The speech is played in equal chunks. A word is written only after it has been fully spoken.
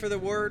For the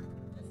word.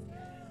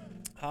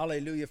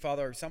 Hallelujah,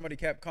 Father. Somebody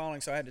kept calling,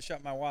 so I had to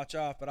shut my watch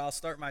off, but I'll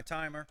start my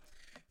timer.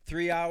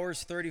 3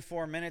 hours,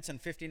 34 minutes, and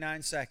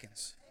 59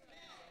 seconds.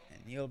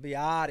 And you'll be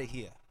out of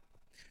here.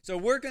 So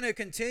we're going to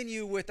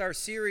continue with our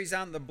series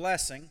on the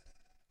blessing.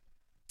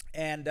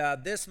 And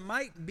this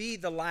might be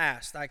the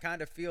last. I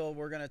kind of feel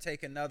we're going to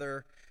take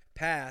another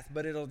path,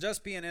 but it'll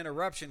just be an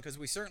interruption because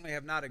we certainly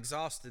have not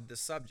exhausted the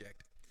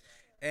subject.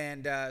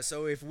 And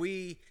so if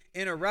we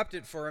interrupt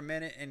it for a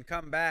minute and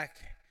come back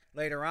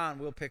later on,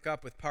 we'll pick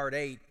up with part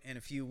 8 in a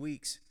few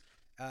weeks.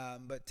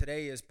 But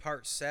today is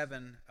part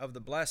 7 of the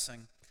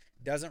blessing.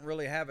 Doesn't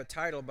really have a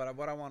title, but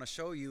what I want to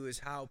show you is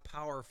how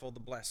powerful the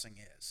blessing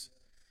is.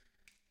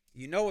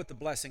 You know what the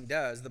blessing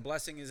does. The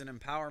blessing is an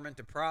empowerment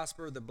to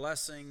prosper. The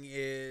blessing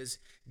is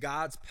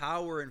God's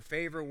power and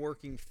favor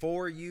working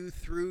for you,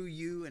 through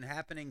you, and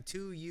happening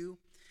to you,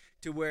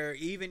 to where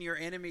even your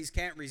enemies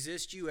can't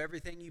resist you.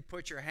 Everything you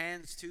put your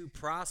hands to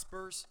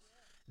prospers.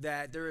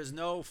 That there is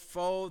no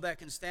foe that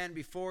can stand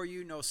before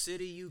you, no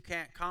city you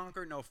can't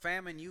conquer, no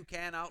famine you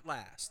can't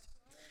outlast.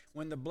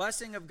 When the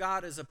blessing of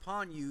God is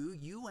upon you,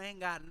 you ain't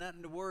got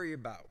nothing to worry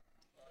about.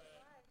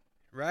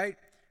 Right?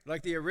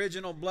 Like the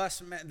original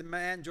blessed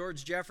man,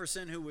 George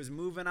Jefferson, who was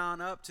moving on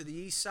up to the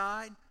east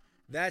side,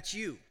 that's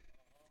you.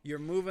 You're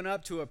moving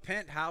up to a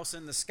penthouse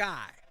in the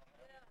sky.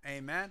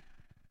 Amen?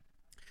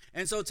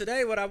 And so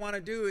today what I want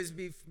to do is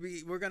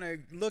we're going to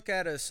look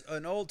at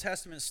an Old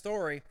Testament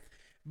story.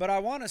 But I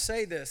want to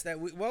say this, that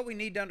what we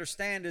need to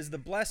understand is the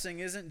blessing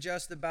isn't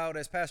just about,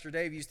 as Pastor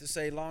Dave used to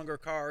say, longer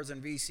cars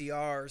and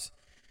VCRs.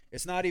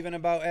 It's not even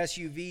about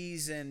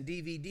SUVs and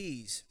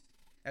DVDs.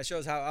 That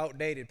shows how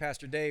outdated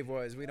Pastor Dave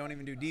was. We don't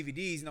even do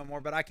DVDs no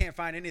more, but I can't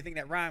find anything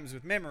that rhymes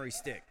with memory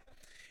stick.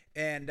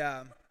 And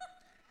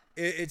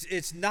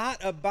it's not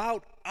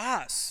about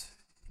us.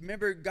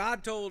 Remember,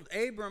 God told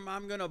Abram,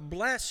 I'm going to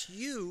bless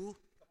you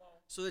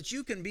so that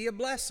you can be a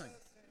blessing.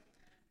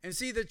 And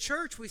see, the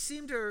church, we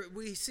seem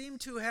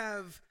to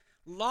have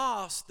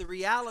lost the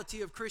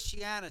reality of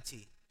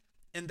Christianity.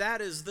 And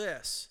that is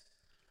this.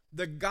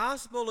 The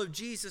gospel of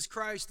Jesus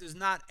Christ is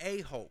not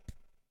a hope.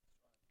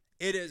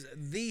 It is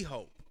the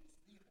hope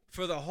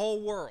for the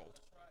whole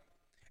world.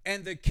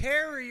 And the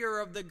carrier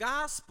of the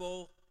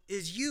gospel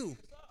is you.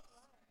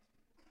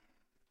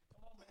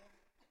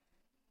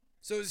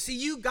 So see,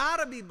 you got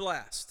to be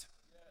blessed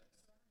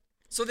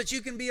so that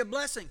you can be a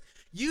blessing.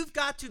 You've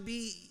got to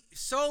be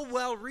so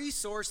well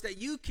resourced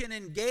that you can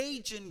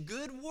engage in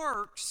good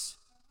works,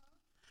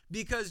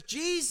 because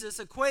Jesus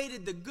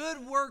equated the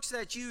good works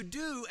that you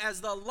do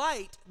as the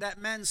light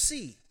that men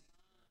see.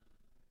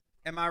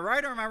 Am I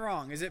right or am I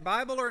wrong? Is it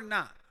Bible or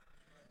not?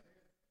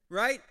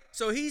 Right?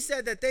 So he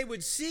said that they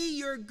would see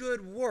your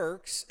good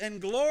works and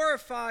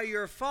glorify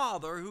your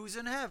Father who's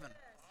in heaven.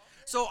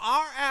 So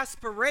our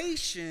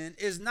aspiration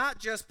is not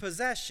just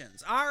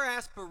possessions. Our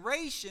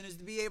aspiration is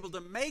to be able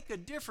to make a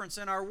difference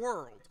in our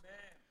world.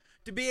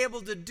 To be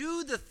able to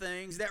do the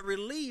things that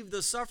relieve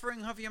the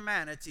suffering of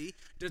humanity,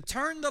 to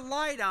turn the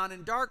light on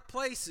in dark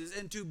places,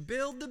 and to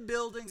build the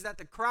buildings that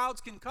the crowds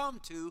can come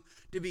to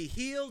be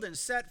healed and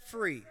set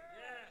free.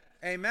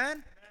 Yeah.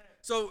 Amen?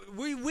 So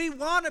we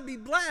want to be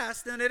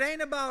blessed, and it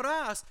ain't about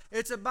us.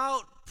 It's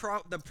about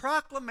the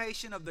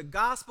proclamation of the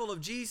gospel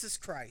of Jesus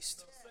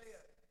Christ.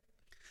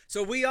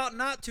 So we ought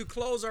not to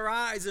close our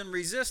eyes and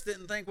resist it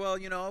and think, well,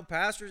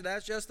 pastors,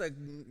 that's just a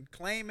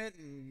claim it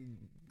and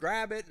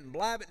grab it and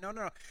blab it.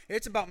 No.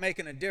 It's about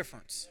making a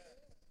difference.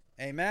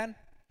 Amen?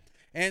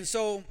 And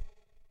so,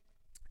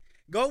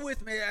 go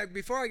with me.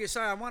 Before I get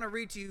started, I want to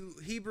read to you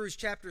Hebrews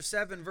chapter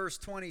 7, verse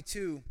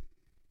 22.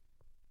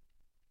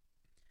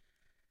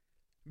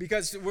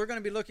 Because we're going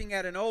to be looking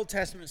at an Old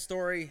Testament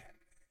story.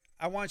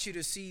 I want you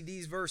to see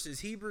these verses.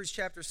 Hebrews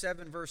chapter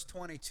 7, verse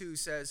 22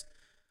 says,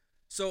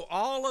 so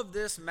all of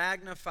this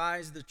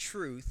magnifies the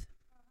truth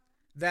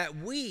that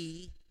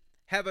we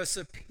have a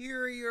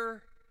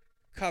superior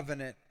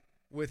covenant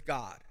with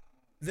God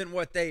than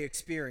what they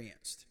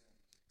experienced.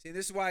 See,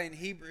 this is why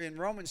in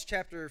Romans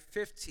chapter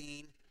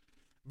 15,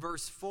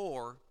 verse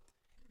 4,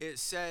 it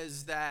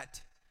says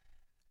that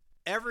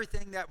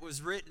everything that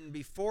was written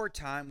before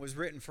time was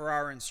written for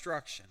our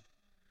instruction.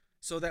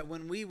 So that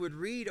when we would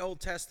read Old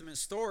Testament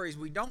stories,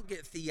 we don't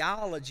get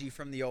theology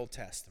from the Old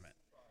Testament.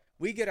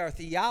 We get our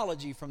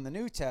theology from the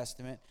New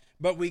Testament,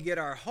 but we get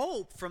our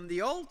hope from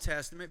the Old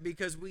Testament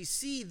because we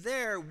see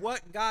there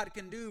what God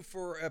can do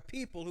for a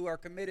people who are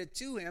committed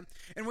to Him.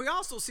 And we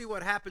also see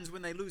what happens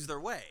when they lose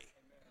their way.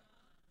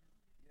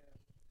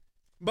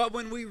 But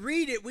when we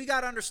read it, we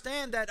got to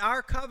understand that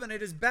our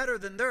covenant is better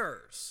than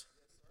theirs.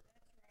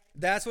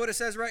 That's what it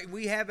says, right?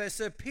 We have a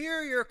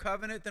superior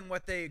covenant than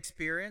what they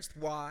experienced.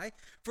 Why?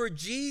 For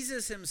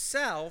Jesus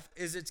Himself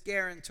is its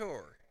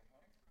guarantor.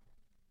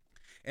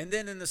 And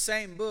then in the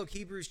same book,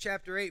 Hebrews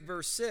chapter 8,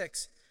 verse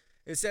 6,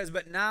 it says,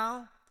 but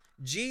now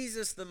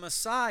Jesus the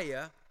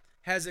Messiah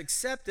has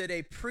accepted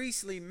a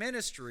priestly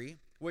ministry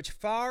which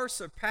far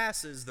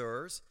surpasses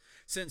theirs,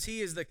 since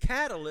He is the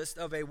catalyst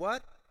of a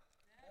what?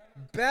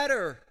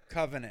 Better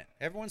covenant.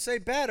 Everyone say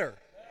better.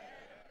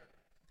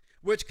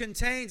 which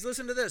contains,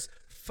 listen to this,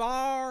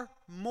 far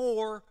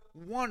more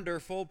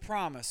wonderful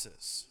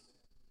promises.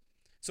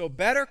 So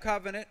better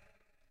covenant,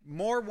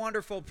 more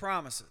wonderful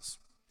promises.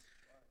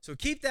 So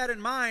keep that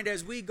in mind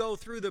as we go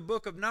through the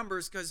book of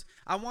Numbers, because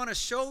I want to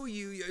show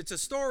you, it's a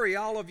story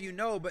all of you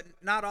know, but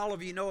not all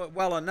of you know it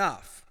well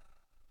enough.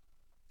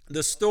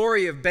 The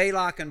story of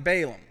Balak and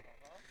Balaam.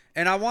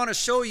 And I want to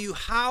show you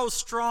how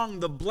strong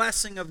the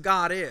blessing of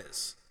God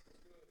is.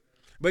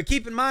 But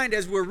keep in mind,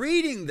 as we're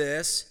reading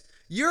this,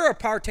 you're a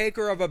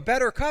partaker of a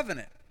better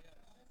covenant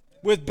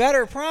with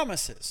better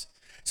promises.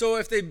 So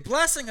if the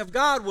blessing of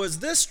God was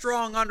this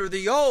strong under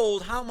the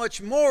old, how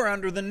much more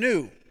under the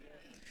new?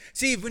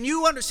 See, when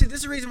you understand,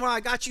 this is the reason why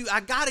I got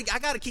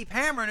to keep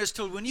hammering this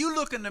till when you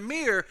look in the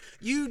mirror,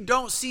 you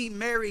don't see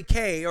Mary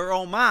Kay or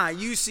oh my,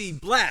 you see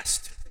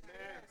blessed.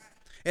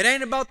 It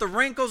ain't about the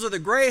wrinkles or the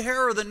gray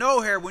hair or the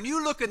no hair. When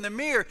you look in the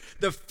mirror,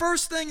 the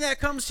first thing that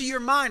comes to your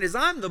mind is,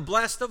 I'm the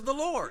blessed of the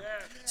Lord.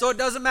 So it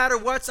doesn't matter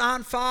what's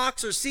on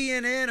Fox or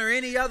CNN or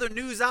any other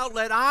news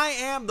outlet. I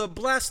am the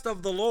blessed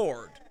of the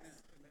Lord.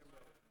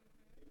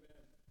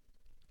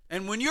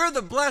 And when you're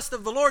the blessed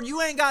of the Lord, you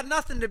ain't got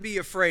nothing to be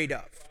afraid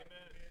of.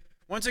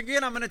 Once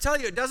again, I'm going to tell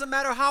you, it doesn't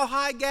matter how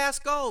high gas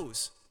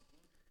goes.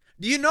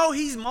 Do you know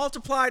he's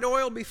multiplied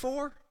oil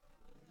before?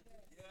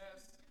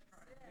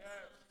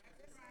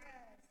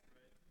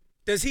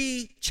 Does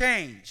he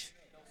change?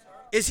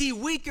 Is he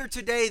weaker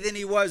today than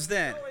he was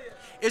then?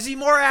 Is he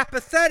more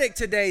apathetic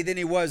today than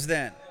he was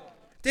then?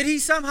 Did he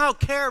somehow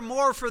care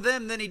more for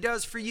them than he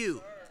does for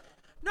you?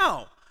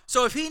 No.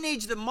 So if he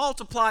needs to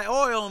multiply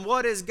oil, and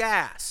what is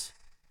gas?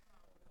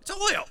 It's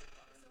oil.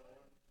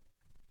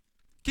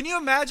 Can you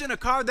imagine a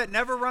car that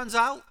never runs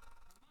out?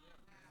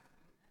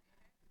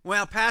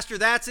 Well, Pastor,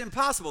 that's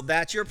impossible.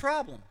 That's your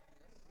problem.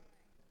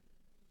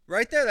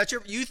 Right there,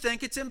 you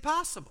think it's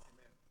impossible.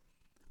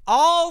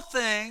 All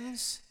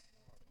things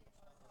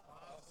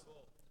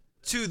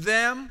to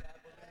them.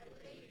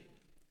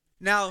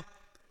 Now,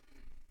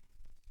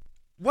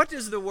 what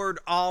does the word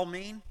all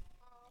mean?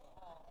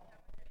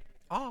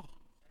 All.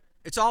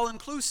 It's all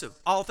inclusive.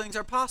 All things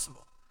are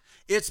possible.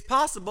 It's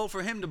possible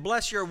for him to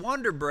bless your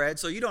Wonder Bread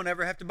so you don't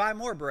ever have to buy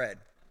more bread.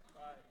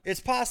 It's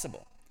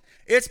possible.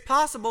 It's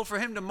possible for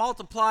him to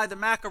multiply the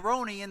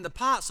macaroni in the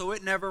pot so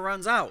it never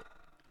runs out.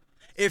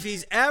 If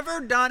he's ever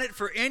done it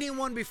for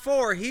anyone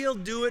before, he'll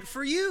do it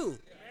for you.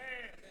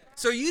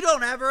 So you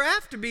don't ever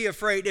have to be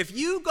afraid. If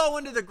you go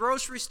into the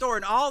grocery store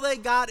and all they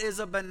got is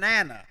a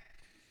banana,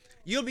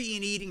 you'll be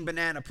eating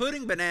banana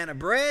pudding, banana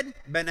bread,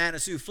 banana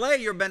souffle.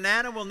 Your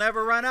banana will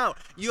never run out.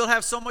 You'll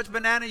have so much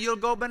banana, you'll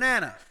go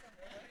banana.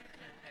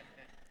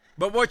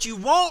 But what you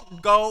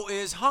won't go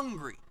is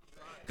hungry.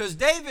 Because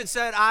David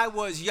said, I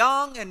was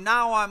young and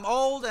now I'm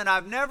old, and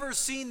I've never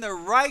seen the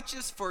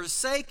righteous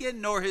forsaken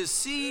nor his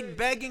seed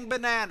begging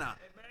banana.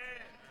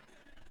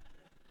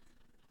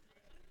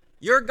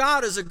 Your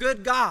God is a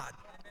good God.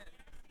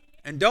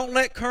 And don't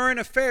let current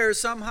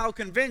affairs somehow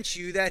convince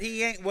you that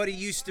he ain't what he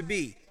used to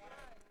be.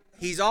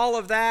 He's all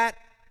of that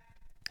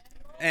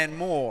and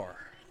more.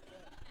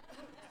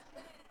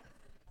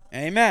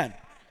 Amen.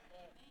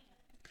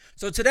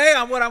 So today,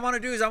 what I want to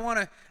do is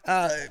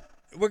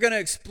we're going to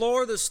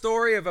explore the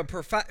story of a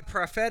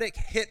prophetic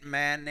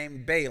hitman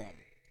named Balaam.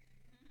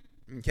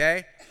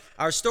 Okay?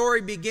 Our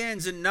story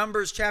begins in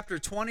Numbers chapter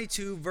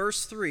 22,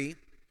 verse 3.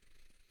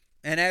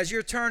 And as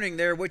you're turning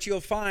there, what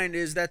you'll find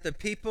is that the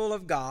people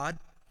of God,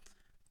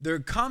 they're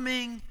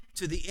coming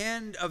to the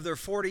end of their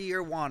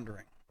 40-year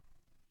wandering.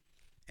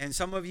 And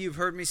some of you have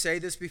heard me say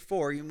this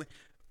before.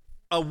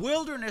 A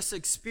wilderness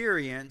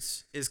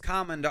experience is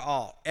common to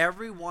all.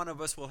 Every one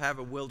of us will have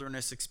a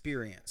wilderness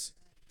experience.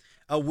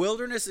 A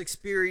wilderness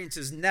experience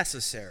is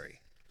necessary,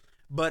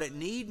 but it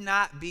need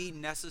not be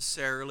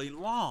necessarily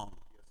long.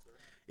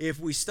 If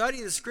we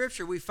study the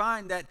scripture, we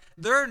find that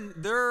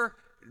their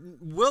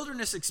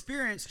wilderness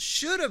experience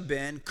could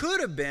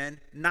have been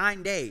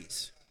 9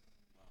 days.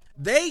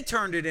 They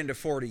turned it into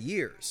 40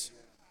 years.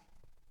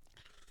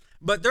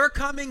 But they're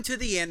coming to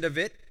the end of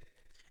it,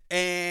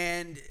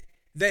 and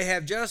they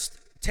have just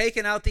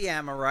taken out the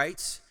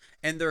Amorites,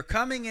 and they're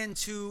coming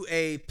into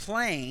a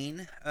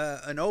plain,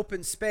 an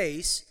open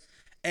space,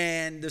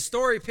 and the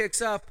story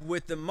picks up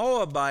with the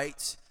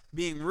Moabites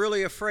being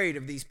really afraid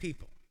of these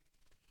people.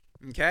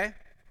 Okay?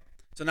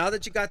 So now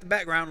that you got the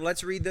background,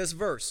 let's read this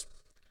verse.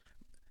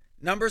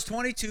 Numbers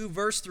 22,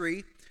 verse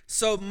 3.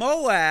 So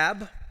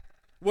Moab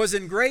was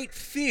in great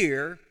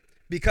fear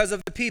because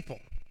of the people,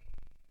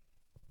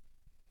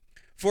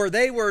 for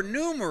they were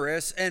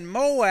numerous, and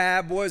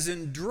Moab was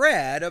in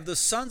dread of the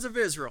sons of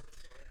Israel.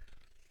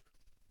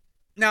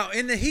 Now,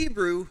 in the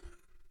Hebrew,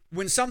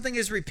 when something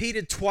is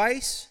repeated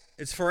twice,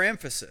 it's for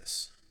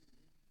emphasis.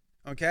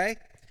 Okay?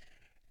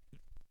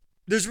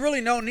 There's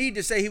really no need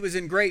to say he was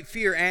in great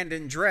fear and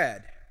in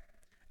dread,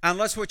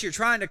 unless what you're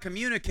trying to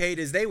communicate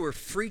is they were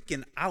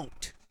freaking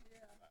out.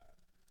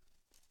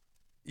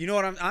 You know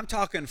what I'm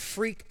talking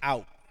freak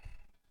out.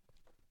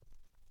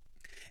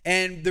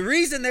 And the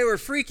reason they were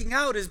freaking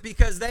out is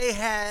because they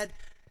had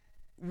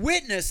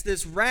witnessed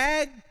this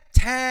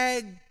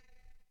ragtag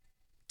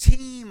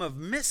team of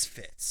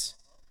misfits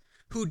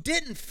who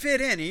didn't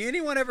fit in.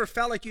 Anyone ever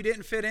felt like you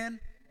didn't fit in?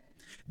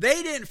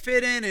 They didn't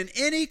fit in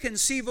any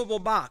conceivable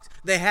box.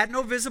 They had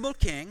no visible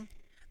king.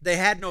 They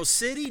had no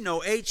city, no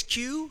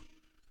HQ.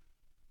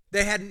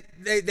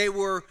 They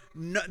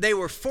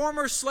were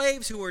former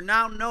slaves who were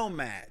now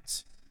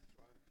nomads,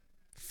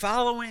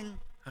 following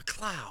a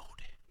cloud.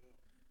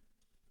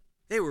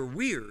 They were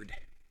weird,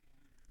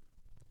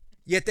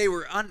 yet they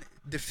were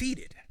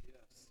undefeated.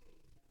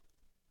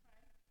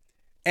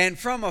 And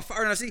from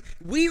afar, now see,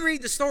 we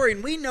read the story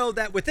and we know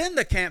that within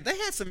the camp they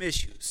had some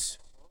issues.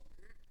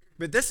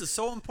 But this is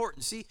so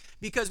important, see,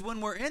 because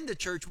when we're in the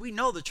church, we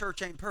know the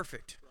church ain't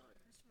perfect.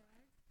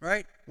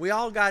 Right? We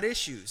all got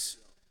issues.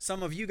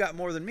 Some of you got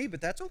more than me,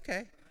 but that's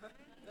okay.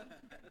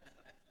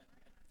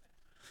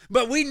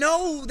 But we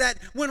know that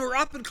when we're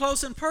up and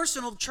close and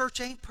personal, the church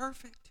ain't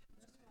perfect.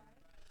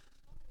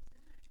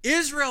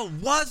 Israel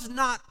was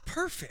not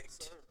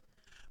perfect.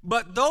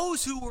 But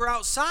those who were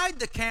outside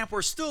the camp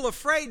were still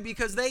afraid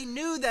because they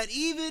knew that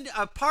even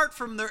apart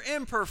from their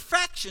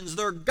imperfections,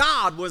 their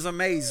God was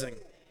amazing.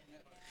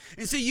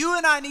 And see, you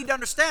and I need to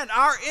understand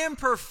our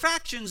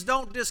imperfections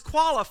don't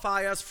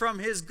disqualify us from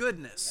His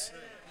goodness.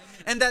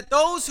 And that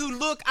those who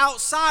look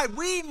outside,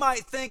 we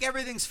might think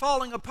everything's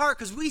falling apart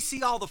because we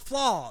see all the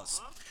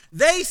flaws.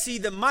 They see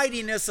the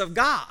mightiness of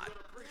God.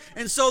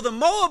 And so the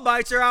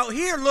Moabites are out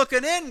here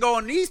looking in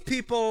going, these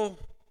people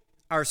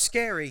are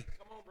scary.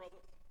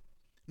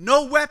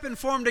 No weapon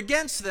formed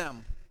against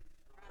them.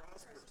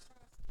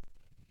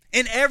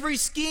 In every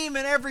scheme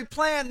and every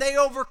plan, they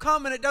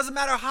overcome, and it doesn't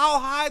matter how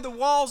high the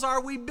walls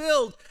are we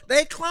build.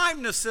 They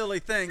climb the silly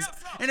things.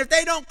 And if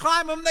they don't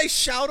climb them, they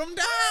shout them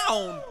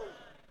down.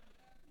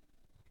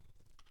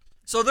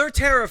 So they're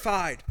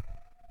terrified.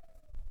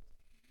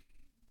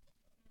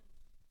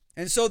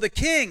 And so the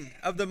king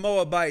of the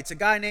Moabites, a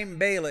guy named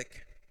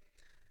Balak,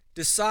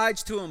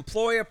 decides to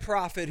employ a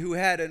prophet who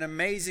had an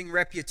amazing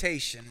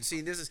reputation.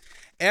 See,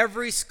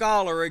 every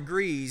scholar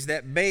agrees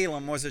that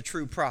Balaam was a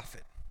true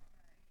prophet.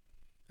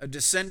 A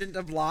descendant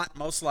of Lot,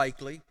 most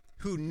likely,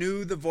 who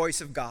knew the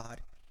voice of God.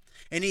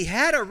 And he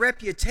had a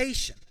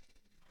reputation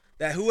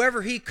that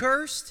whoever he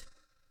cursed,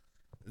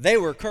 they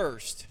were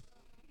cursed.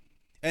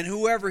 And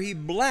whoever he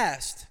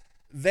blessed,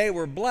 they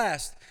were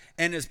blessed.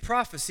 And his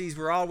prophecies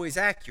were always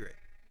accurate.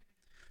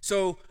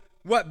 So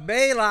what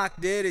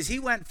Balak did is he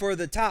went for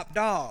the top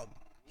dog.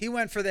 He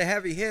went for the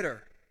heavy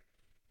hitter.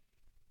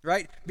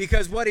 Right?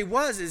 Because what he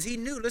was is he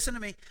knew, listen to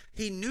me,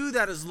 he knew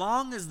that as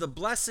long as the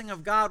blessing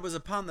of God was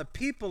upon the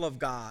people of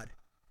God,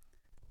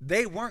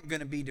 they weren't going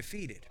to be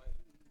defeated.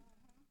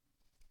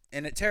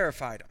 And it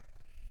terrified him.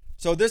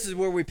 So this is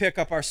where we pick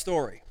up our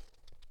story.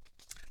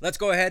 Let's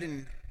go ahead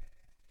and...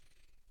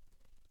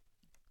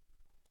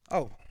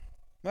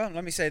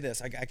 let me say this.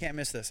 I can't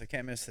miss this. I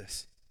can't miss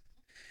this.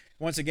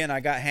 Once again, I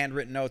got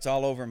handwritten notes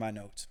all over my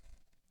notes.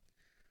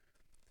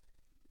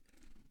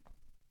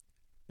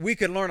 We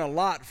could learn a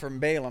lot from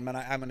Balaam, and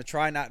I'm going to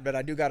try not, but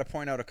I do got to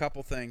point out a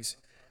couple things.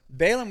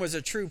 Balaam was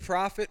a true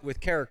prophet with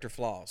character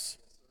flaws.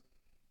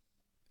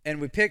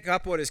 And we pick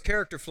up what his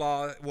character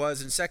flaw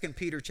was in 2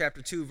 Peter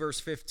chapter 2, verse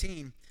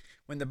 15,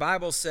 when the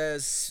Bible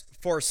says,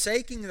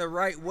 "Forsaking the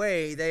right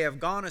way, they have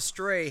gone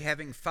astray,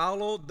 having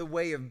followed the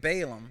way of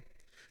Balaam,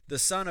 the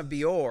son of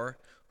Beor,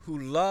 who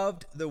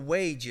loved the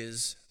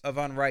wages of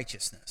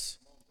unrighteousness."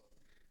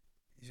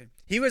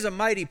 He was a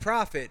mighty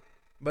prophet,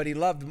 but he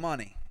loved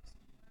money.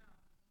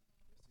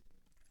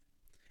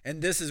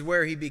 And this is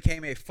where he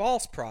became a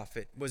false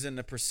prophet, was in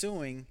the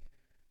pursuing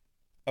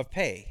of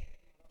pay.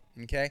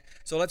 Okay?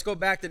 So let's go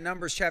back to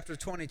Numbers chapter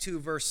 22,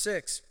 verse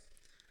 6.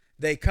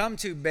 They come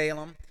to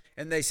Balaam,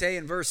 and they say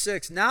in verse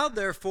 6, "Now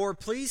therefore,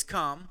 please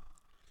come,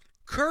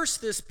 curse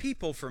this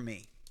people for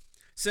me,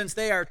 since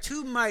they are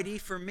too mighty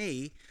for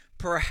me.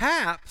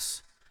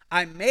 Perhaps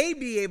I may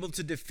be able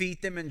to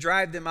defeat them and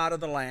drive them out of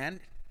the land,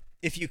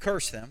 if you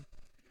curse them.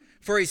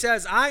 For he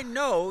says, I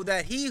know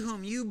that he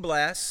whom you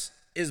bless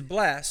is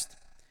blessed,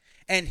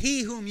 and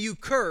he whom you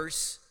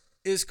curse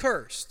is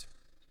cursed."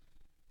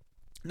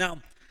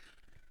 Now,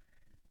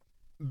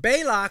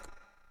 Balak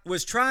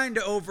was trying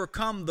to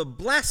overcome the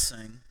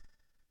blessing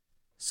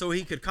so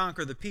he could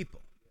conquer the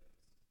people.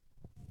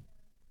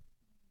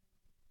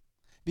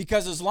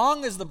 Because as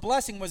long as the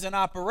blessing was in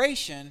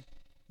operation,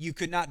 you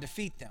could not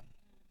defeat them.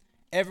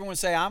 Everyone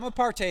say, I'm a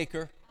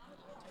partaker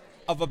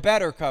of a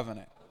better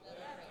covenant.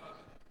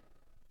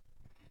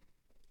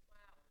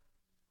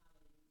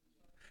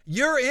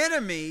 Your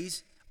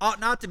enemies ought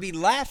not to be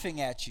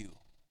laughing at you.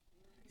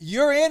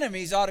 Your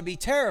enemies ought to be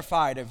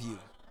terrified of you.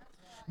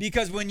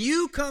 Because when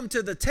you come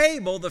to the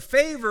table, the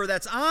favor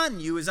that's on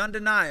you is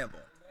undeniable.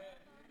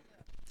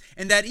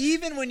 And that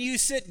even when you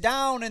sit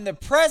down in the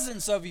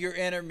presence of your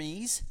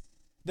enemies,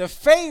 the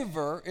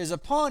favor is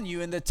upon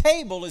you and the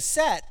table is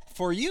set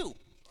for you.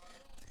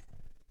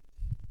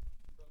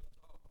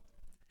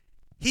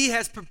 He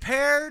has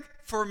prepared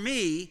for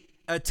me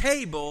a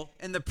table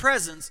in the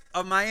presence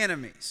of my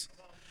enemies.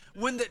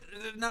 When the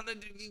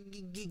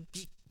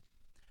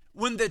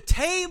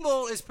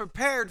table is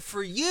prepared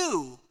for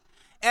you,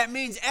 It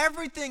means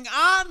everything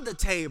on the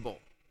table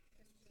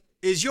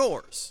is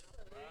yours.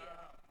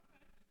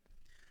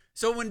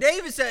 So when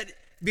David said,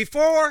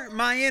 before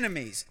my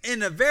enemies, in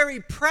the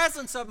very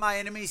presence of my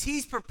enemies,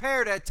 he's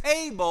prepared a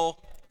table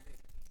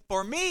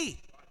for me.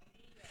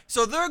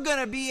 So they're going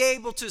to be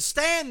able to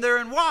stand there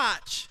and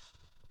watch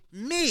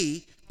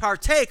me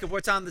partake of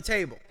what's on the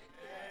table.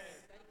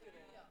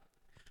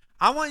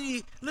 I want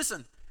you,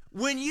 listen,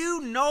 when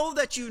you know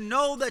that you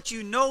know that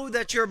you know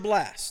that you're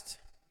blessed,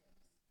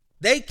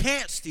 they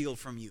can't steal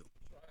from you.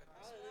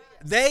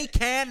 They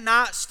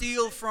cannot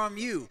steal from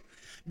you.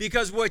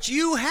 Because what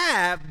you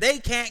have, they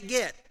can't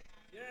get.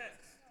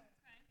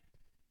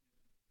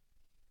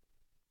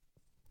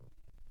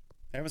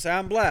 Everyone say,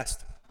 I'm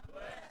blessed.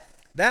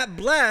 That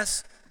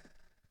bless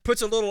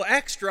puts a little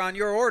extra on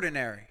your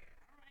ordinary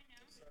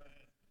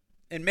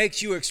and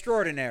makes you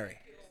extraordinary.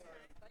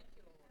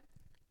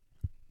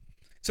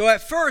 So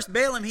at first,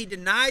 Balaam, he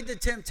denied the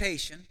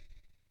temptation,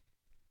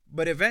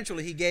 but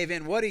eventually he gave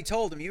in. What he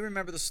told him, you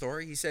remember the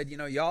story. He said,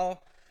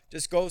 y'all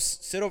just go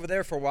sit over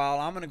there for a while.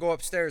 I'm going to go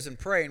upstairs and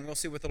pray, and we'll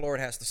see what the Lord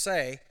has to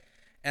say,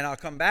 and I'll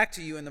come back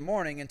to you in the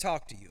morning and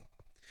talk to you.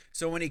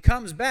 So when he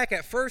comes back,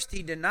 at first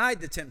he denied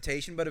the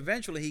temptation, but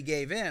eventually he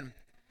gave in.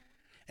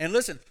 And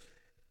listen,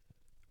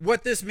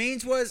 what this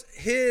means was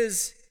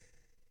his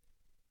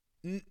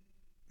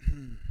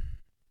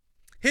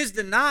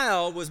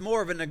denial was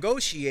more of a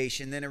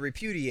negotiation than a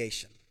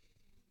repudiation.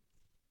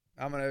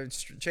 I'm going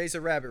to chase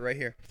a rabbit right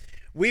here.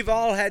 We've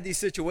all had these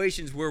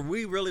situations where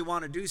we really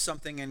want to do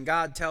something and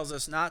God tells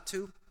us not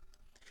to.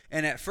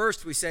 And at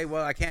first we say,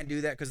 well, I can't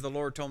do that because the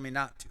Lord told me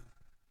not to.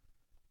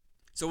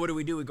 So what do?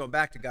 We go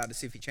back to God to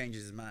see if he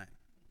changes his mind.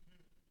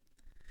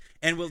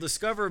 And we'll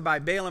discover by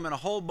Balaam and a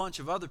whole bunch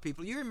of other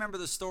people. You remember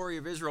the story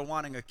of Israel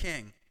wanting a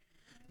king.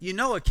 You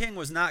know a king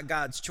was not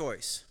God's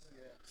choice.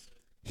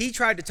 He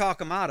tried to talk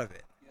them out of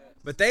it.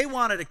 But they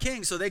wanted a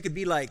king so they could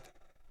be like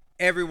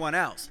everyone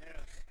else.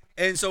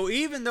 And so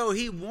even though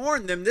he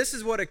warned them, this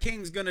is what a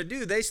king's going to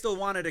do, they still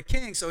wanted a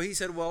king. So he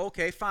said, well,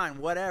 okay, fine,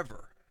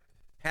 whatever.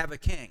 Have a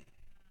king.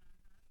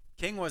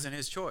 King wasn't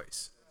his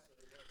choice.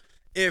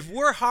 If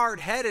we're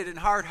hard-headed and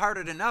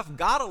hard-hearted enough,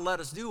 God will let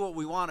us do what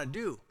we want to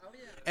do.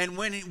 And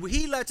when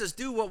he lets us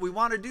do what we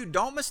want to do,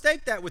 don't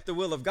mistake that with the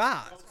will of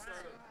God.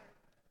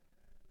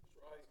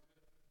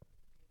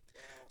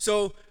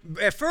 So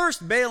at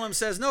first Balaam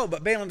says no,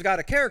 but Balaam's got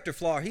a character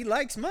flaw. He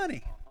likes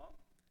money.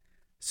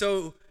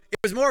 So it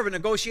was more of a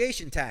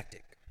negotiation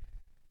tactic.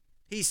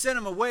 He sent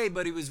him away,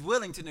 but he was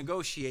willing to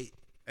negotiate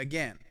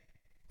again.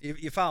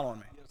 You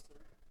following me? Yes, sir.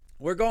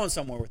 We're going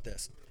somewhere with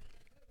this.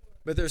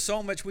 But there's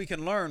so much we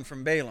can learn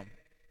from Balaam.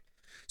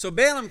 So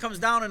Balaam comes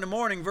down in the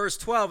morning, verse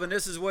 12, and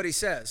this is what he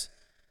says.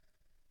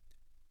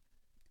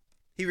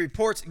 He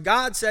reports,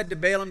 God said to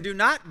Balaam, do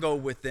not go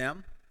with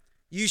them.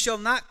 You shall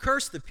not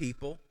curse the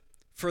people,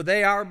 for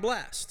they are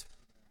blessed.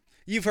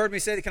 You've heard me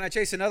say that. Can I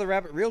chase another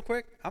rabbit real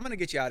quick? I'm going to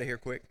get you out of here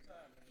quick.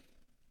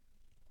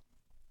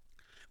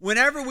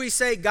 Whenever we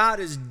say God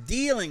is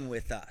dealing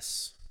with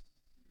us,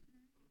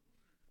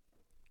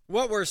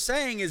 what we're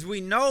saying is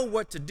we know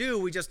what to do,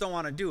 we just don't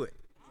want to do it.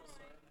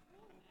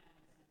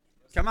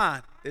 Come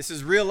on, this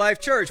is real life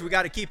church. We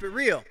got to keep it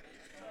real.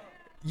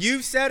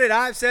 You've said it,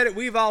 I've said it,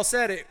 we've all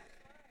said it.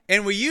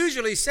 And we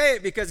usually say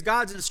it because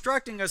God's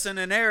instructing us in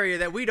an area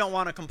that we don't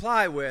want to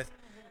comply with.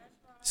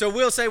 So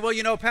we'll say,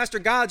 well, Pastor,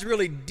 God's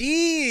really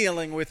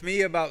dealing with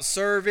me about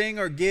serving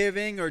or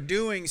giving or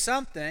doing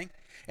something.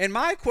 And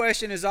my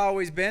question has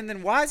always been,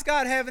 then why is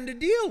God having to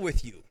deal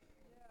with you?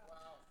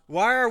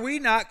 Why are we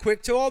not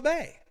quick to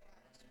obey?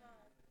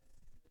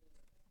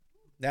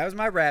 That was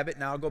my rabbit.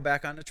 Now I'll go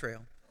back on the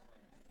trail.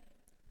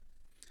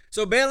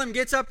 So Balaam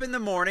gets up in the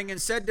morning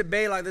and said to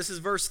Balak, this is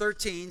verse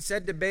 13,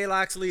 said to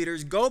Balak's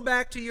leaders, go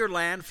back to your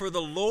land, for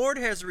the Lord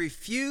has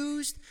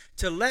refused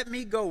to let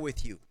me go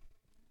with you.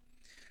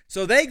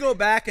 So they go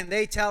back and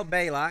they tell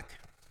Balak,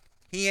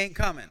 he ain't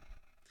coming.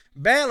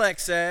 Balak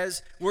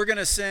says, we're going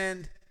to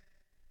send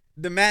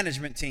the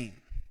management team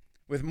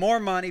with more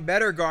money,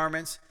 better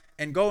garments,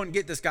 and go and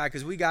get this guy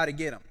because we got to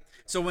get him.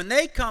 So when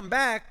they come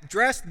back,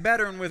 dressed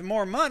better and with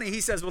more money, he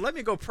says, well, let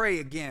me go pray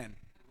again.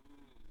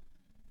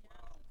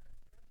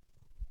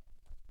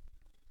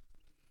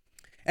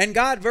 And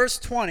God, verse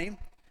 20,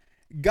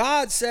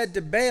 God said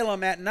to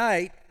Balaam at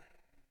night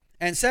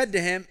and said to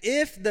him,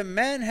 if the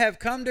men have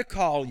come to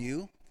call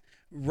you,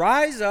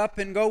 rise up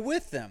and go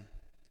with them.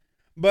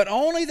 But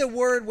only the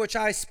word which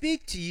I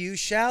speak to you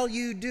shall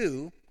you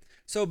do.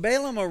 So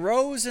Balaam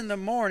arose in the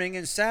morning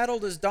and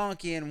saddled his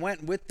donkey and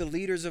went with the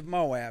leaders of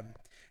Moab.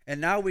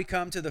 And now we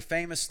come to the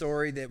famous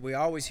story that we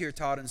always hear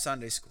taught in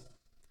Sunday school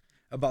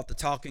about the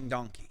talking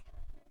donkey.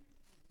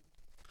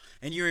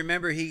 And you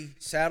remember he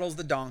saddles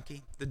the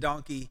donkey. The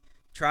donkey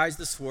tries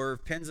to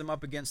swerve, pins him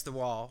up against the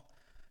wall.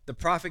 The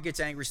prophet gets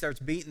angry, starts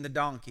beating the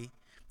donkey.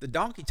 The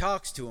donkey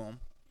talks to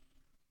him,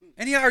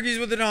 and he argues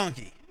with the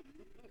donkey.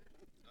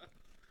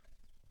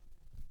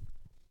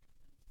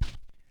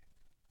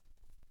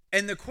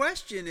 And the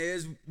question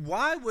is,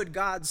 why would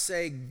God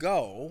say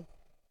go,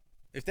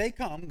 if they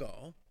come,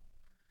 go,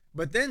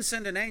 but then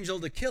send an angel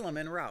to kill him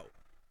en route.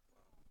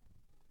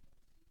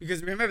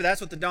 Because remember,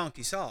 that's what the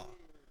donkey saw.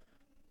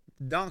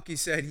 The donkey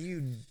said,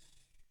 "You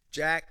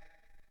jack,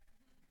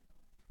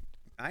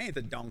 I ain't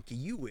the donkey,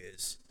 you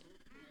is.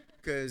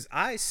 Because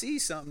I see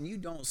something you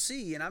don't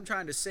see, and I'm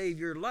trying to save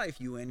your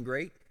life, you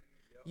ingrate.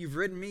 You've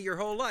ridden me your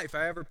whole life.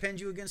 I ever pinned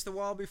you against the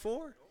wall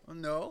before? Well,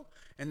 no."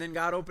 And then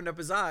God opened up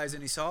his eyes,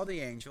 and he saw the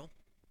angel.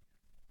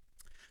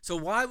 So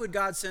why would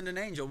God send an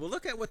angel? Well,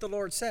 look at what the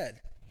Lord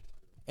said.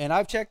 And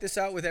I've checked this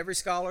out with every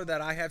scholar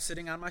that I have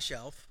sitting on my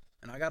shelf.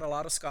 And I got a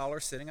lot of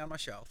scholars sitting on my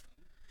shelf.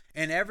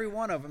 And every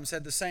one of them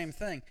said the same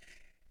thing.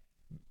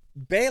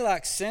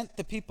 Balak sent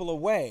the people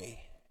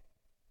away.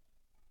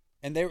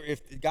 And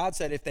if God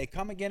said, if they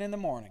come again in the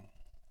morning,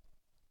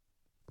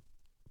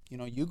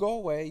 you go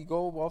away, you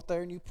go out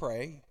there and you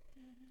pray.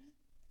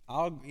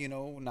 I'll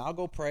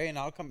go pray and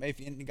I'll come.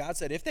 And God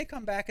said, if they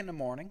come back in the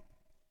morning,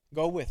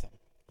 go with them.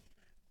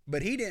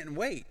 But he didn't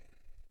wait.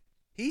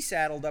 He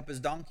saddled up his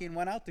donkey and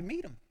went out to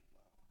meet them.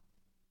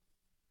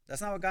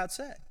 That's not what God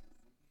said.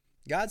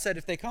 God said,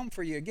 if they come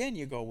for you again,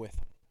 you go with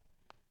them.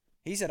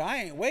 He said,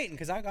 I ain't waiting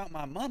because I got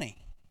my money.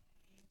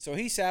 So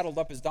he saddled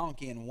up his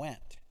donkey and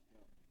went.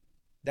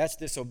 That's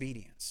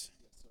disobedience.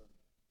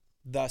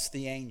 Thus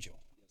the angel.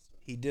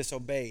 He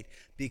disobeyed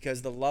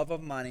because the love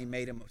of money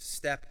made him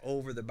step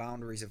over the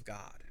boundaries of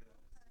God.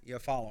 You're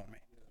following me?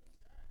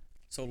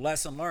 So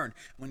lesson learned.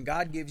 When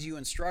God gives you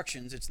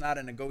instructions, it's not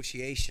a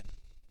negotiation.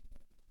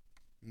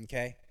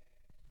 Okay?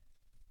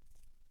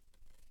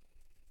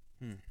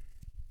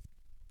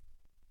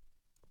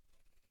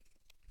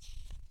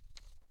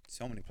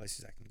 So many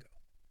places I can go.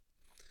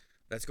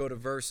 Let's go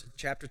to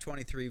chapter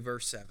 23,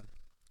 verse 7.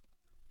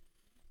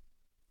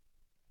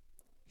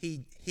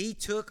 He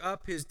took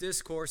up his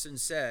discourse and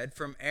said,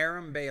 from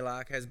Aram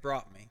Balak has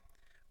brought me,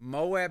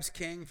 Moab's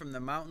king from the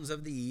mountains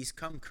of the east,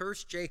 come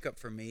curse Jacob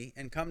for me,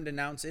 and come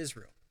denounce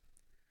Israel.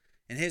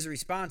 And his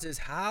response is,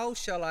 how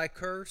shall I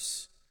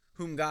curse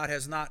whom God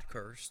has not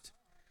cursed?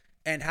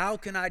 And how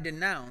can I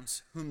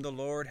denounce whom the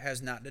Lord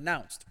has not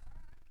denounced?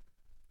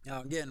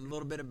 Now again, a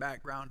little bit of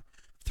background.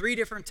 3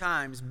 different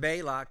times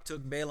Balak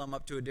took Balaam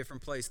up to a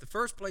different place. The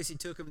first place he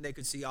took him, they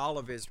could see all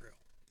of Israel.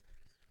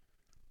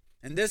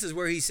 And this is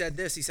where he said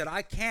this. He said,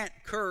 I can't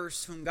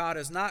curse whom God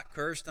has not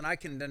cursed, and I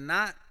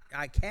cannot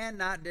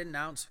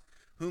denounce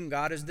whom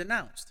God has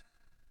denounced.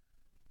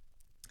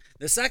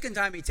 The second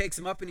time he takes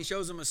him up and he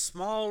shows him a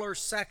smaller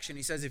section.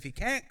 He says, if you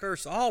can't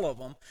curse all of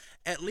them,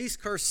 at least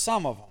curse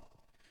some of them.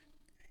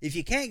 If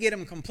you can't get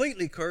them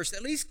completely cursed,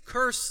 at least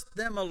curse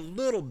them a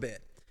little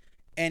bit.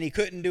 And he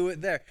couldn't do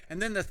it there.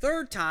 And then the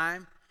third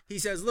time, he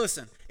says,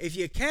 listen, if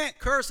you can't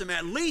curse them,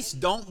 at least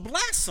don't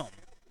bless them.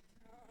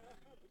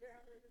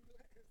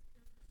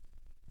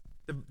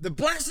 The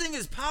blessing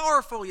is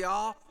powerful,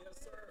 y'all.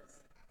 Yes, sir.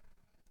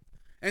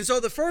 And so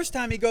the first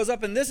time he goes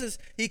up and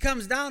he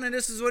comes down and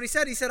this is what he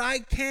said. He said, I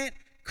can't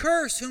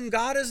curse whom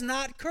God has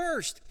not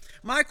cursed.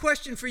 My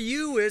question for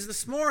you is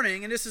this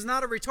morning, and this is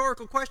not a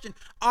rhetorical question,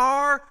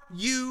 are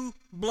you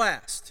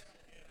blessed?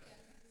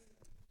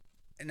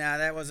 Now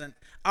that wasn't,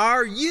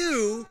 are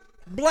you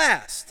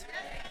blessed?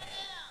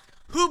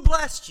 Who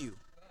blessed you?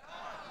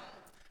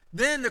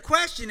 Then the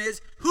question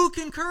is, who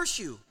can curse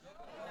you?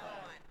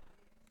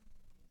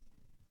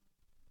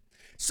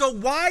 So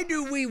why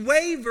do we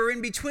waver in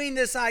between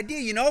this idea?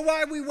 You know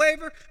why we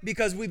waver?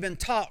 Because we've been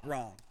taught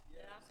wrong.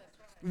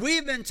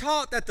 We've been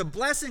taught that the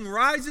blessing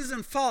rises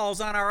and falls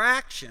on our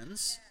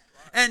actions,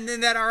 and then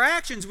that our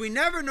actions, we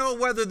never know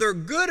whether they're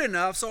good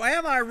enough. So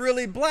am I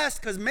really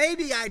blessed? Because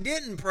maybe I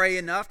didn't pray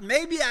enough.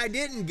 Maybe I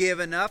didn't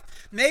give enough.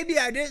 Maybe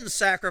I didn't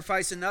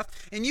sacrifice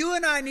enough. And you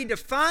and I need to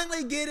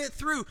finally get it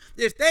through.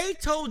 If they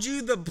told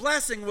you the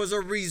blessing was a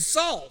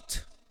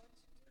result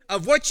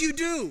of what you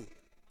do,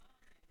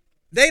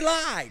 they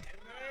lied.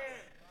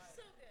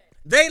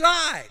 They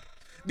lied.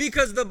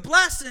 Because the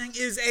blessing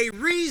is a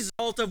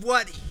result of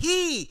what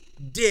he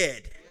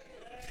did.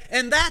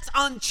 And that's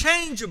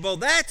unchangeable.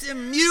 That's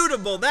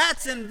immutable.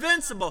 That's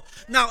invincible.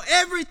 Now,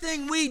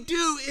 everything we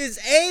do is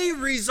a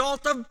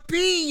result of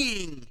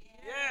being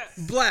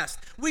blessed.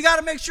 We got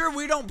to make sure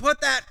we don't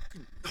put that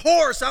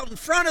horse out in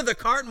front of the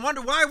cart and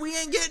wonder why we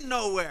ain't getting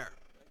nowhere.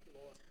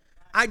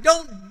 I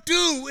don't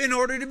do in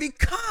order to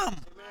become.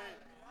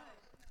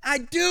 I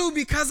do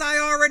because I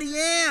already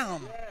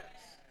am.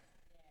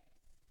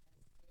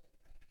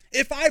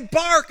 If I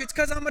bark, it's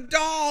because I'm a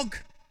dog.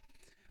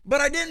 But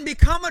I didn't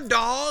become a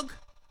dog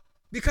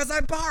because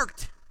I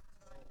barked.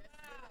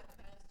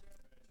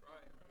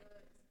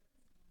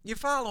 You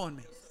following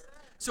me?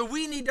 So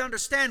we need to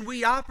understand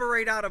we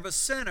operate out of a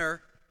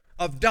center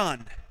of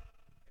done.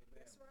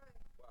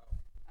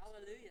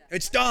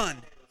 It's done.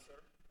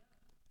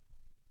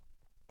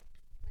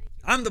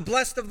 I'm the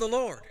blessed of the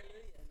Lord.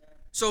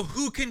 So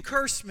who can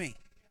curse me?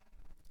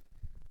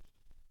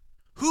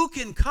 Who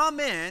can come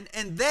in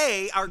and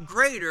they are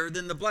greater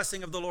than the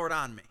blessing of the Lord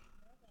on me?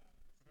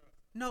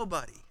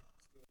 Nobody.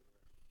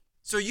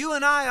 So you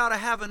and I ought to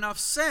have enough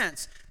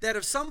sense that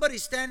if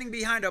somebody's standing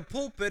behind a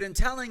pulpit and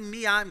telling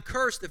me I'm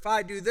cursed if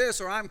I do this,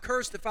 or I'm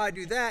cursed if I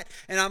do that,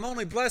 and I'm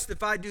only blessed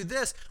if I do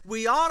this,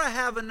 we ought to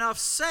have enough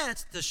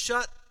sense to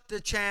shut the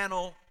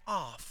channel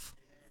off.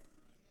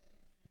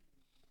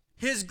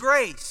 His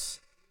grace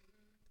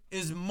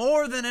is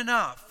more than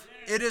enough.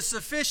 It is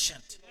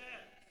sufficient.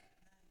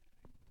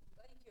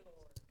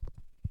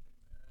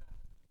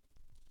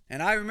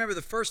 And I remember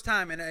the first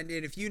time, and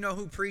if you know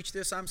who preached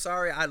this, I'm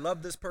sorry, I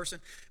love this person,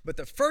 but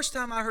the first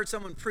time I heard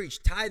someone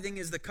preach, tithing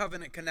is the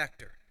covenant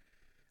connector,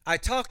 I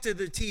talked to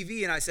the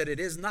TV and I said, it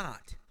is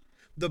not.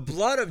 The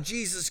blood of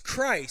Jesus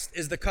Christ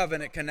is the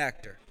covenant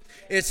connector.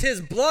 It's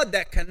His blood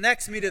that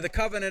connects me to the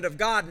covenant of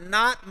God,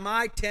 not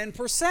my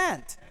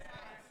 10%.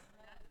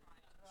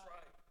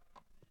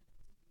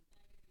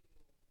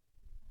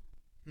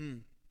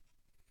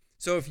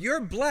 So if you're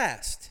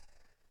blessed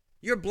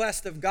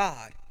of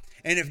God.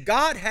 And if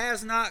God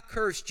has not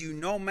cursed you,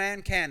 no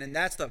man can. And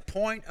that's the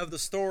point of the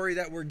story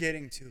that we're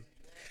getting to.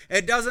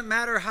 It doesn't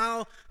matter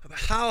how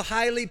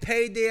highly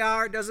paid they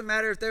are. It doesn't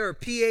matter if they're a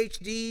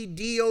PhD,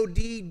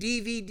 DOD,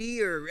 DVD,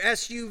 or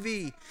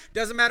SUV. It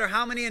doesn't matter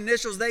how many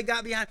initials they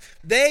got behind.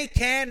 They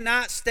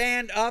cannot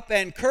stand up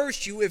and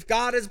curse you if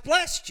God has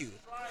blessed you.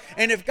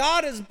 And if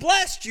God has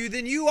blessed you,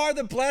 then you are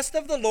the blessed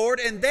of the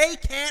Lord, and they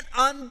can't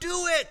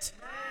undo it.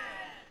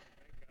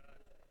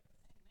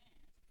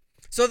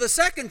 So the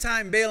second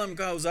time Balaam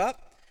goes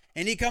up,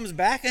 and he comes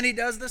back and he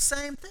does the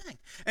same thing.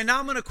 And now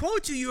I'm going to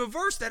quote to you a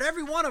verse that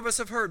every one of us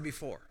have heard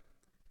before.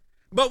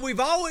 But we've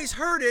always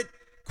heard it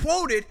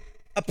quoted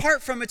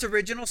apart from its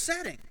original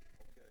setting.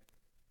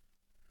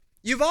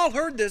 You've all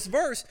heard this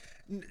verse,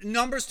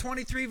 Numbers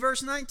 23,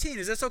 verse 19.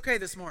 Is this okay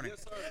this morning?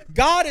 Yes, sir.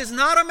 God is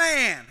not a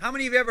man. How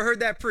many of you have ever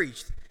heard that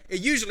preached?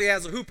 It usually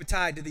has a hoop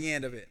tied to the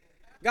end of it.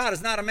 God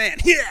is not a man.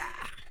 Yeah.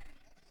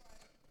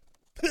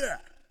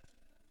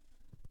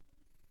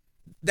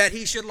 That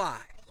he should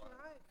lie,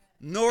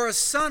 nor a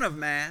son of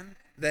man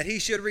that he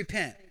should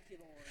repent.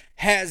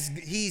 Has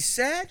he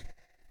said,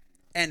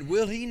 and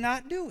will he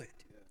not do it?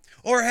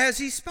 Or has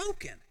he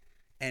spoken,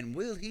 and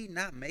will he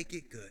not make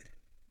it good?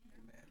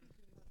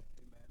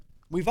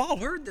 We've all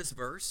heard this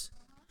verse,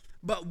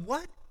 but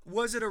what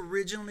was it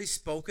originally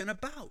spoken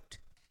about?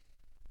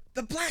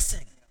 The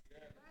blessing.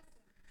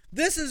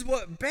 This is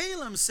what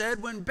Balaam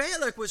said when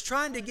Balak was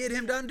trying to get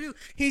him to undo.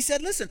 He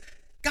said, listen,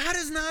 God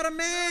is not a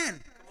man.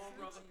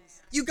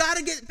 You got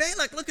to get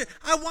Balak. Look,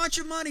 I want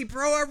your money,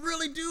 bro. I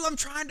really do. I'm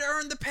trying to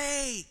earn the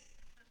pay.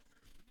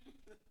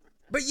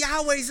 But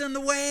Yahweh's in the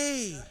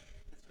way.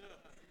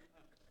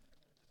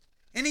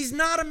 And he's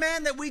not a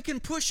man that we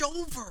can push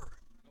over.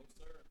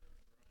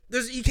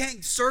 You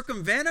can't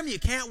circumvent him. You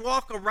can't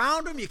walk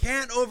around him. You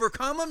can't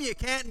overcome him. You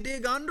can't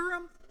dig under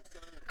him.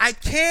 I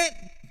can't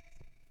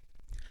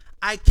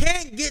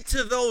get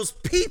to those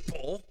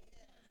people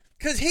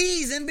because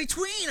he's in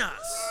between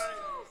us.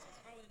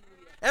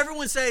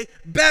 Everyone say,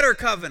 better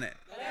covenant.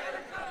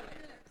 Better covenant.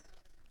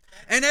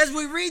 And as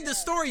we read the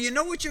story, you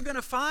know what you're going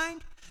to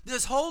find?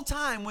 This whole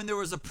time when there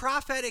was a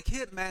prophetic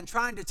hitman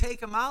trying to take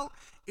him out,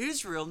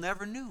 Israel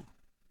never knew.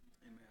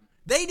 Amen.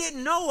 They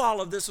didn't know all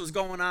of this was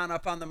going on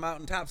up on the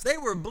mountaintops. They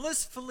were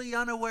blissfully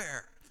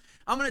unaware.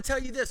 I'm going to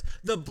tell you this.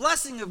 The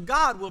blessing of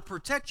God will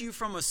protect you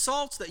from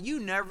assaults that you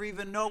never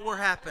even know were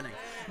happening.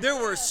 There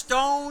were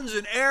stones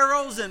and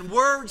arrows and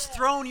words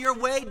thrown your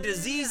way,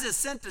 diseases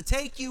sent to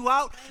take you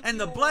out, and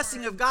the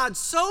blessing of God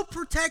so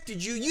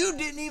protected you, you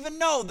didn't even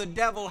know the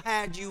devil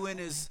had you in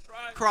his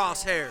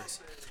crosshairs.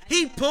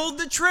 He pulled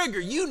the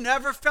trigger. You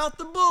never felt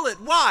the bullet.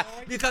 Why?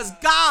 Because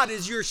God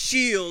is your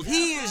shield.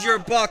 He is your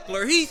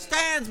buckler. He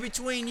stands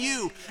between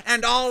you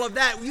and all of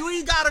that.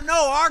 We got to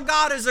know our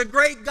God is a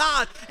great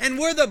God, and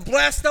we're the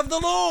blessed of the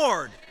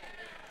Lord.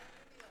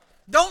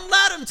 Don't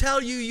let him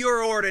tell you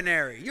you're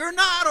ordinary. You're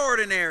not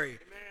ordinary.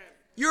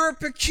 You're a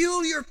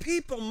peculiar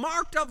people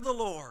marked of the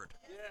Lord.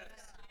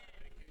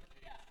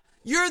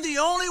 You're the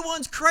only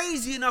ones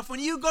crazy enough when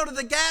you go to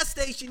the gas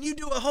station, you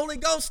do a Holy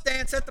Ghost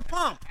dance at the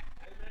pump.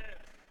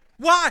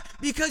 Why?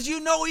 Because you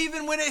know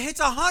even when it hits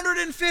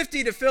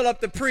 150 to fill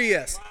up the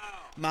Prius,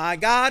 my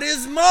God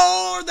is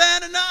more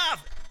than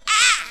enough.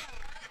 Ah!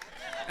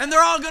 And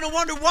they're all going to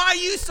wonder, why are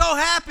you so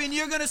happy? And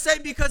you're going to say,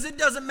 because it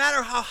doesn't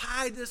matter how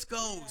high this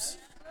goes.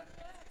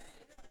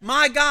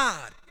 My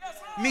God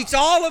meets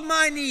all of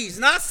my needs,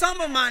 not some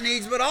of my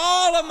needs, but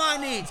all of my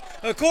needs,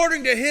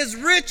 according to his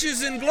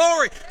riches and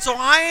glory. So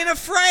I ain't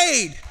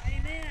afraid.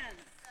 Amen.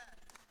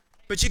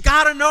 But you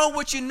got to know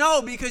what you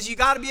know, because you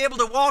got to be able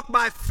to walk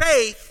by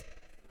faith,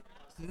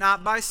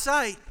 not by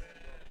sight.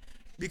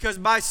 Because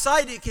by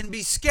sight it can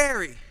be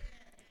scary,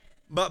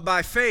 but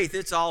by faith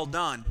it's all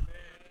done.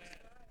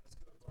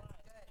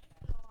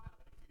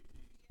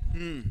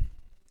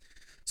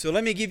 So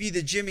let me give you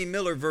the Jimmy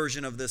Miller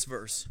version of this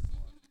verse.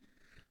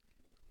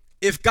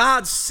 If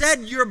God said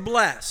you're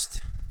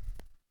blessed,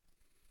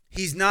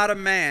 he's not a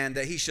man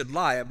that he should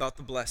lie about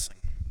the blessing.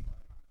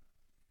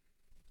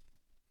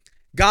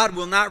 God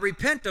will not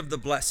repent of the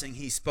blessing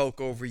he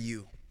spoke over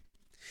you.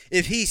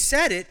 If he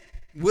said it,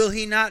 will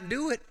he not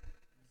do it?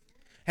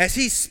 Has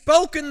he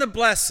spoken the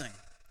blessing,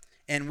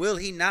 And will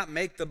he not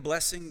make the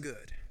blessing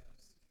good?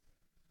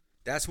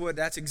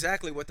 That's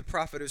exactly what the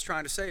prophet is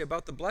trying to say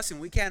about the blessing.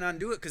 We can't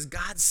undo it because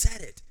God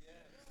said it.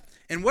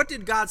 And what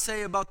did God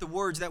say about the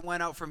words that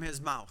went out from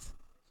his mouth?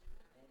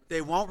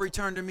 They won't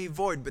return to me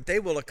void, but they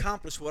will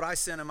accomplish what I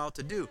sent them out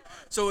to do.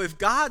 So if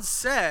God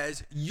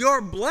says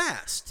you're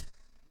blessed,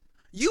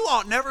 you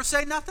ought never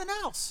say nothing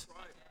else.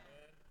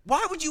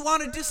 Why would you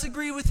want to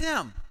disagree with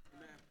him?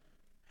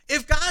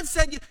 If God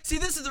said, see,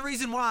 this is the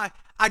reason why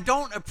I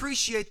don't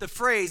appreciate the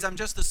phrase, I'm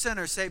just a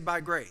sinner saved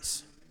by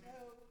grace.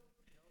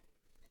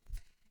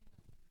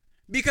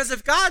 Because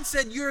if God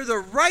said you're the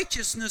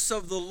righteousness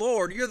of the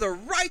Lord, you're the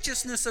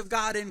righteousness of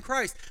God in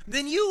Christ,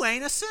 then you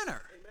ain't a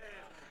sinner.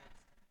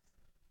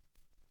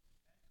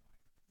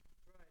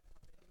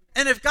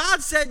 And if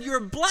God said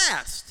you're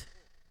blessed,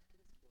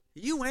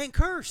 you ain't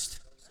cursed.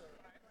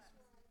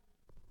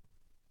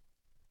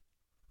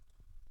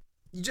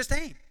 You just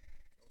ain't.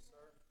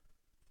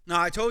 Now,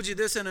 I told you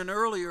this in an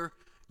earlier,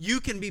 you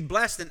can be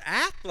blessed and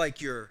act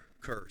like you're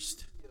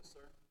cursed.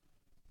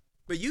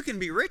 But you can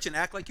be rich and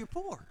act like you're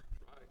poor.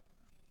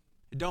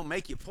 It don't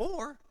make you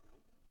poor.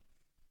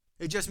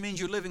 It just means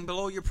you're living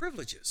below your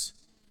privileges.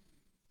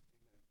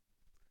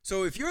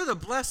 So if you're the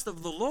blessed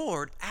of the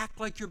Lord, act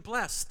like you're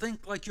blessed,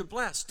 think like you're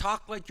blessed,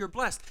 talk like you're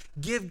blessed.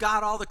 Give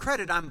God all the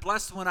credit. I'm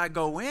blessed when I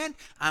go in.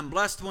 I'm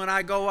blessed when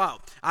I go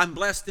out. I'm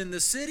blessed in the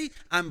city.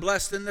 I'm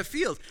blessed in the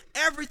field.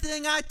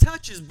 Everything I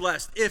touch is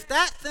blessed. If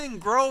that thing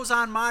grows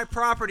on my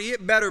property,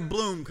 it better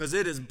bloom because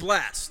it is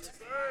blessed.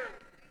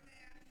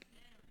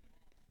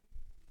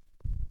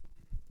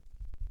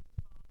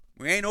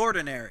 We ain't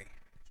ordinary.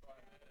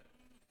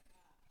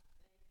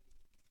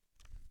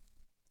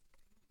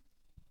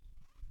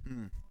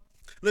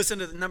 Listen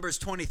to Numbers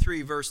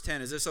 23, verse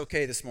 10. Is this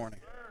okay this morning?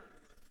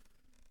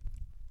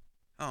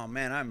 Oh,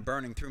 man, I'm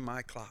burning through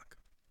my clock.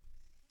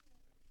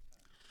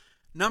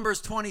 Numbers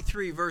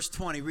 23, verse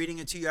 20, reading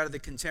it to you out of the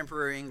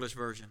Contemporary English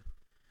Version.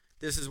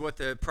 This is what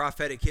the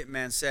prophetic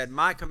hitman said.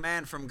 My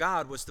command from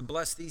God was to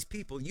bless these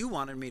people. You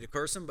wanted me to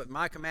curse them, but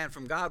my command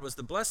from God was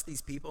to bless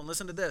these people. And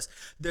listen to this.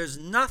 There's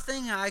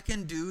nothing I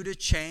can do to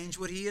change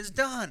what he has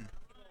done.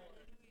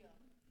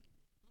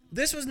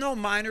 This was no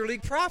minor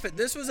league prophet.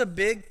 This was a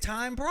big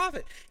time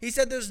prophet. He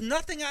said, there's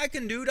nothing I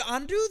can do to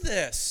undo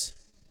this.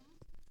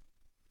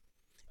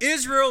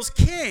 Israel's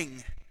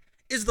king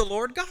is the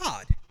Lord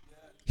God.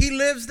 He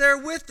lives there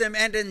with them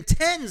and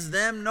intends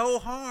them no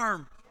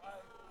harm.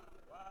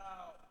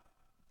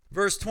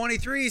 Verse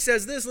 23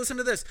 says this, listen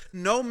to this.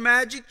 No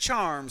magic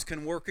charms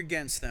can work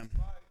against them.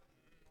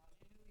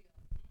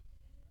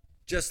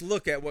 Just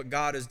look at what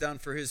God has done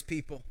for his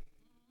people.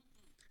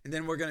 And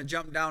then we're going to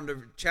jump down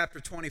to chapter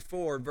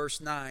 24,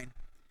 verse 9.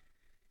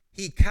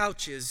 He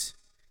couches,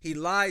 he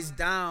lies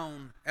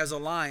down as a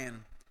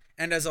lion,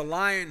 and as a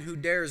lion who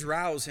dares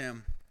rouse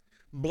him.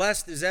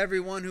 Blessed is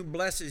everyone who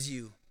blesses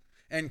you,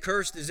 and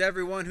cursed is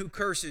everyone who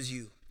curses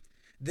you.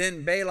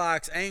 Then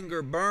Balak's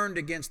anger burned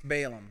against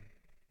Balaam,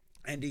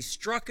 and he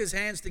struck his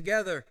hands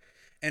together.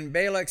 And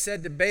Balak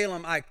said to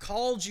Balaam, I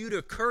called you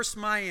to curse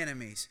my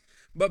enemies.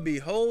 But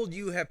behold,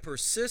 you have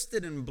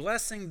persisted in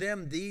blessing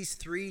them these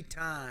 3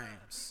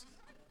 times.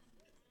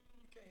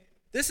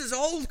 This is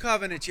old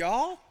covenant,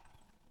 y'all.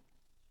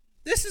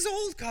 This is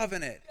old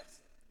covenant.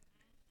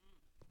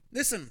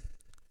 Listen,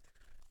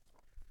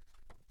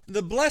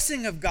 the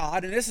blessing of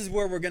God, and this is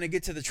where we're going to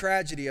get to the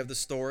tragedy of the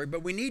story,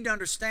 but we need to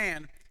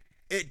understand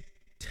it.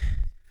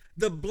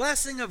 The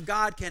blessing of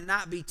God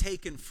cannot be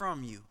taken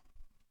from you.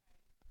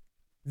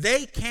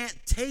 They can't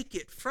take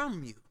it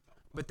from you,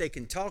 but they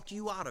can talk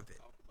you out of it.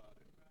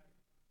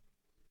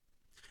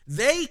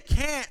 They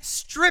can't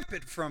strip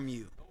it from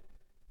you,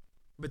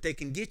 but they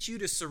can get you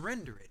to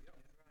surrender it.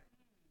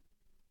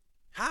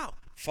 How?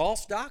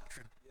 False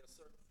doctrine.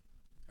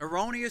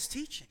 Erroneous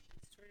teaching.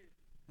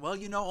 Well,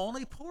 you know,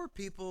 only poor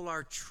people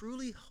are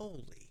truly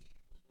holy.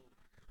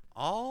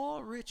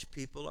 All rich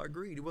people are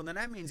greedy. Well, then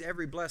that means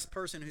every blessed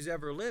person who's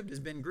ever lived has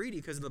been greedy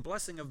because the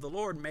blessing of the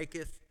Lord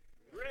maketh,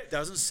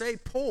 doesn't say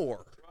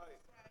poor,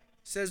 it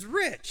says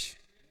rich.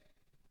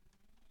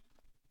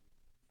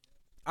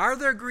 Are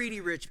there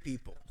greedy rich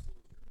people?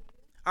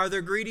 Are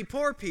there greedy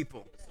poor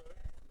people?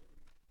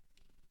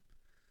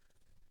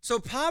 So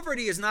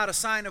poverty is not a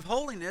sign of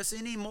holiness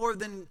any more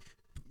than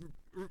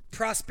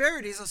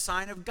prosperity is a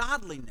sign of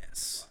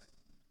godliness.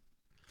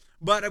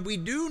 But we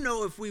do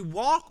know if we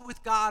walk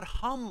with God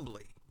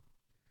humbly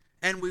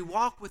and we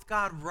walk with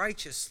God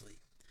righteously,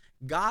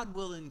 God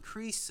will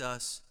increase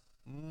us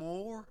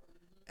more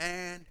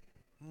and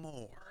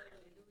more.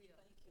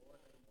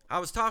 I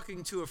was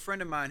talking to a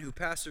friend of mine who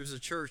pastors a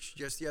church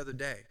just the other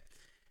day,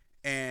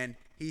 and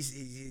he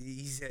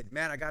said,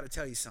 man, I got to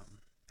tell you something.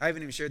 I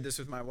haven't even shared this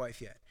with my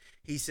wife yet.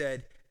 He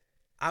said,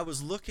 I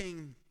was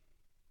looking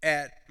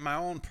at my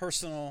own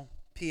personal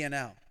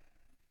P&L.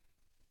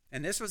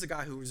 And this was a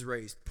guy who was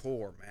raised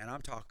poor, man.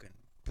 I'm talking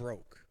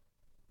broke.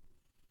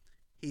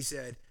 He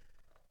said,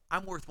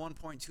 I'm worth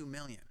 $1.2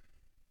 million.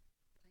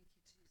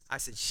 I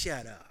said,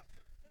 shut up.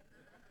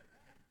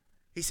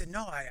 He said,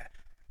 no,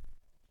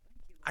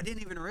 I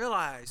didn't even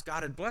realize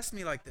God had blessed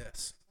me like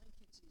this.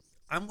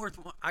 I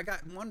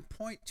got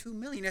 1.2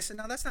 million. I said,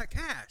 no, that's not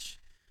cash.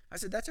 I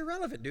said, that's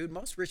irrelevant, dude.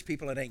 Most rich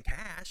people, it ain't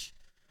cash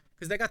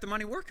because they got the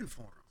money working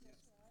for them.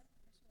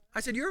 I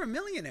said, you're a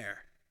millionaire.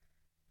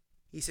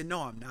 He said,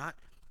 no, I'm not.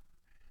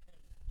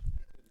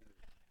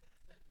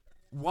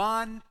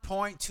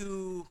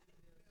 1.2.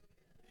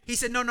 He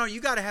said, no,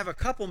 you got to have a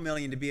couple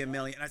million to be a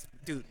million. I said,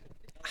 dude,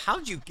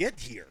 how'd you get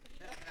here?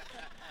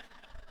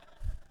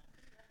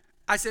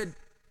 I said,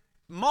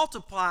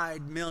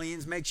 multiplied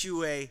millions makes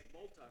you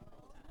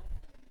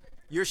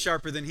you're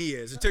sharper than he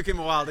is. It took him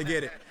a while to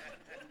get it.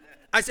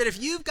 I said,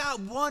 if you've got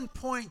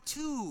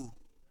 1.2,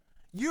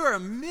 you're a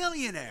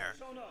millionaire.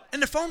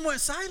 And the phone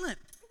went silent.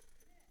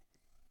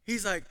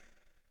 He's like,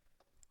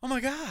 oh my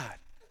God,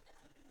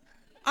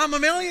 I'm a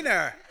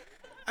millionaire.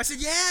 I said,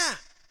 yeah.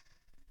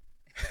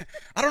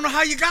 I don't know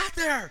how you got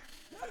there,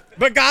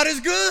 but God is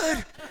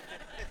good.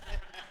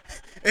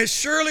 It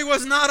surely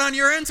was not on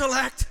your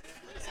intellect.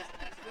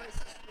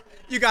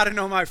 You got to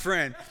know my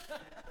friend.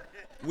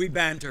 We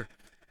banter.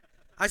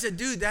 I said,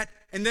 dude,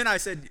 and then I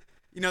said,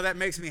 that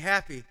makes me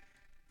happy.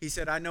 He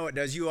said, I know it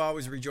does. You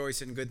always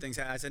rejoice in good things.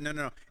 I said,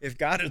 no. If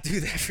God will do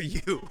that for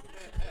you.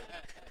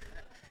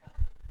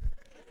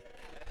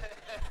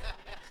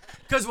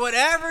 Because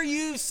whatever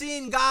you've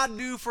seen God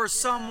do for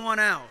someone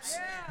else,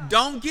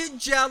 don't get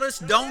jealous.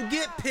 Don't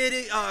get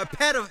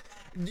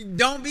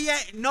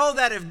know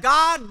that if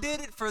God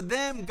did it for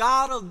them,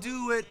 God will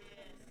do it.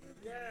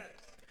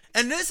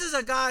 And this is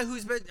a guy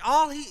who's been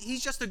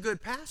he's just a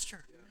good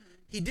pastor.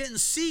 He didn't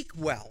seek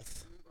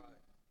wealth.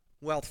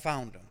 Wealth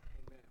found him.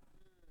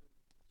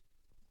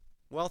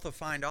 Wealth will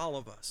find all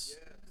of us.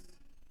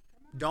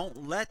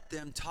 Don't let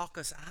them talk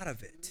us out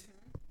of it.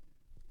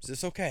 Is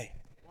this okay?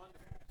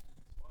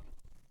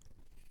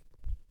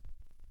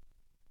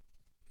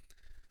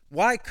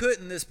 Why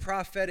couldn't this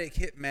prophetic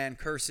hitman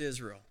curse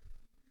Israel?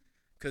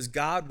 Because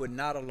God would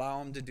not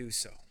allow him to do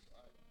so.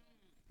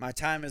 My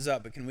time is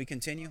up, but can we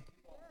continue?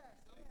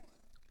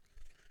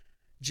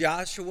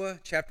 Joshua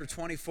chapter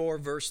 24,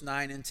 verse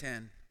 9 and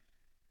 10.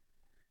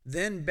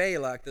 Then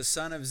Balak, the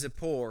son of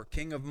Zippor,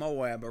 king of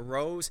Moab,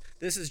 arose.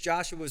 This is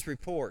Joshua's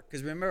report.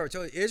 Because remember, I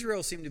told you,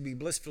 Israel seemed to be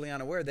blissfully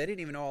unaware. They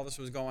didn't even know all this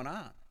was going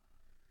on.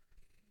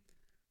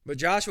 But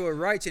Joshua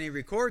writes, and he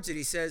records it.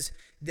 He says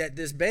that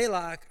this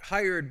Balak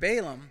hired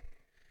Balaam,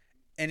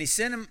 and he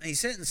sent and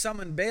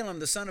summoned Balaam,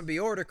 the son of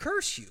Beor, to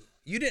curse you.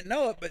 You didn't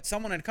know it, but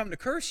someone had come to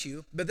curse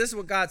you. But this is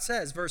what God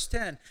says, verse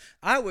 10.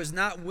 I was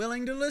not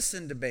willing to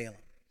listen to Balaam.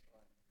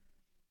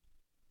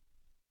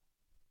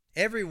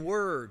 Every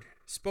word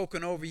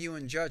spoken over you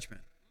in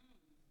judgment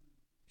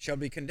shall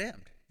be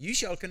condemned. You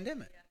shall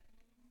condemn it.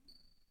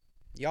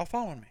 Y'all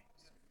following me?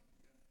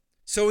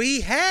 So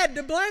he had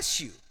to bless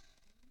you.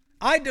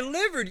 I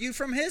delivered you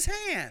from his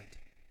hand.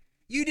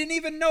 You didn't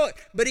even know it.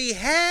 But he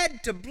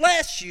had to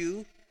bless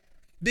you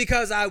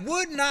because I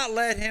would not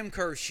let him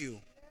curse you.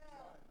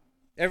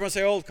 Everyone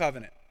say Old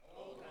Covenant.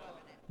 Old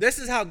Covenant. This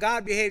is how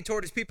God behaved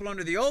toward his people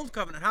under the Old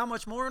Covenant. How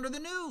much more under the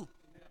New?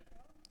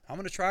 I'm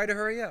going to try to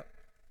hurry up.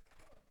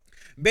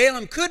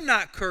 Balaam could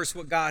not curse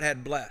what God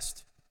had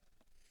blessed,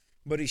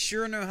 but he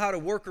sure knew how to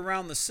work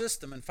around the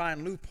system and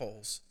find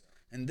loopholes.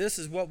 And this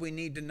is what we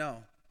need to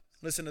know.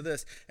 Listen to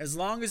this. As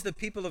long as the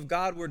people of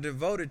God were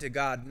devoted to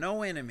God,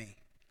 no enemy,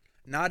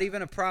 not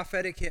even a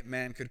prophetic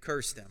hitman, could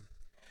curse them.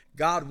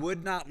 God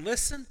would not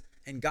listen,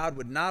 and God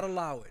would not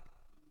allow it.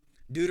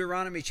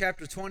 Deuteronomy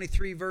chapter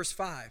 23, verse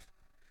 5.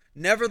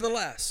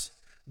 Nevertheless,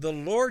 the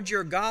Lord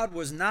your God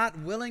was not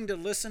willing to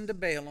listen to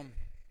Balaam,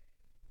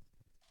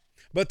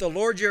 but the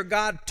Lord your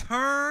God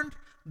turned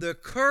the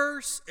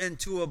curse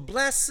into a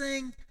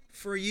blessing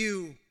for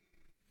you.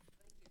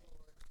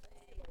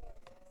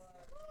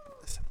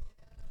 Listen.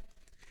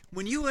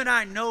 When you and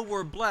I know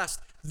we're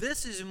blessed,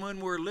 this is when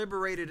we're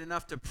liberated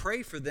enough to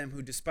pray for them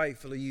who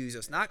despitefully use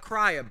us, not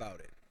cry about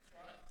it.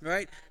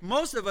 Right?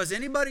 Most of us,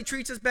 anybody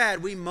treats us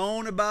bad, we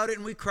moan about it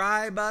and we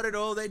cry about it.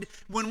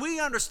 When we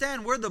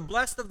understand we're the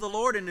blessed of the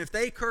Lord, and if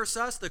they curse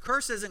us, the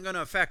curse isn't going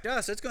to affect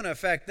us, it's going to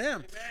affect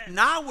them. Amen.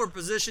 Now we're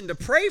positioned to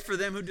pray for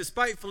them who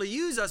despitefully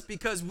use us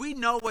because we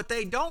know what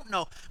they don't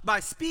know. By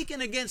speaking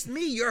against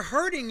me, you're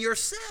hurting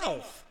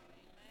yourself.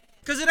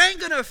 Because it ain't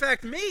going to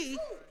affect me.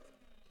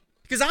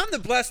 Because I'm the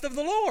blessed of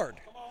the Lord.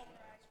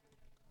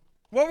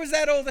 What was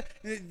that old...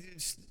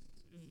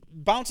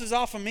 bounces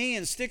off of me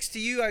and sticks to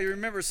you. I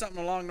remember something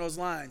along those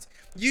lines.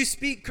 You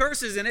speak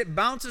curses and it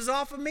bounces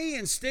off of me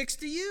and sticks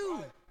to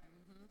you.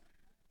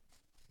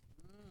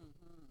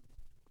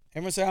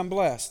 Everyone say, I'm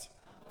blessed.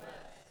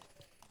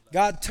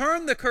 God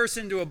turned the curse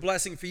into a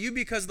blessing for you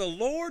because the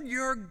Lord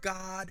your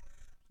God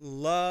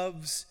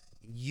loves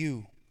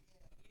you.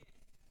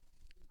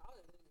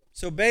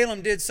 So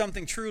Balaam did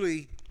something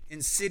truly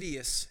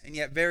insidious and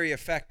yet very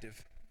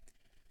effective.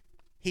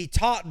 He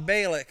taught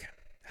Balak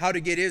how to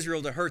get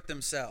Israel to hurt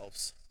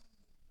themselves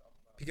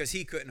because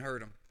he couldn't hurt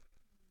them.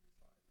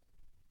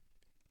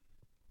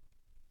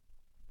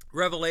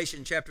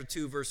 Revelation chapter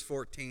 2, verse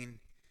 14.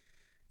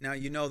 Now,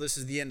 you know this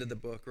is the end of the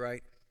book,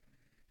 right?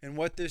 And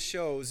what this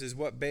shows is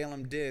what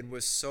Balaam did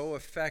was so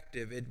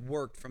effective. It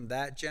worked from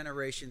that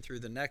generation through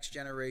the next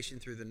generation,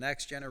 through the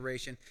next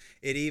generation.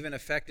 It even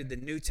affected the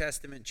New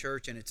Testament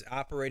church, and it's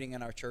operating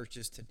in our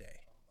churches today.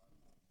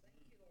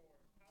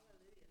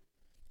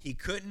 He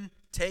couldn't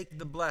take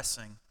the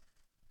blessing,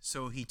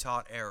 so he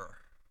taught error.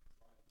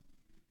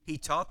 He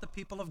taught the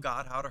people of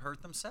God how to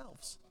hurt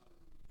themselves.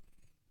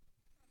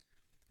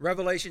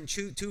 Revelation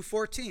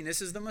 2:14,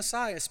 this is the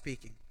Messiah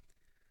speaking.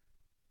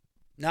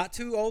 Not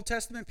to Old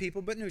Testament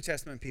people, but New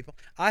Testament people.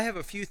 I have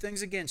a few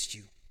things against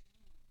you.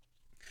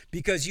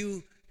 Because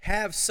you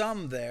have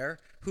some there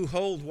who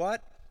hold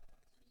what?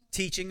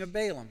 Teaching of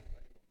Balaam.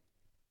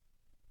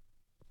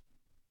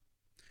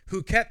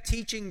 Who kept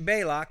teaching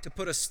Balak to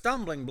put a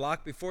stumbling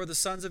block before the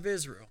sons of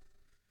Israel.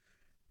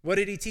 What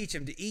did he teach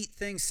them? To eat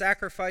things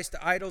sacrificed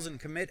to idols and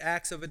commit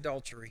acts of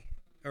adultery.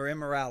 Or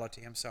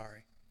immorality, I'm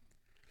sorry.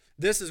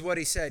 This is what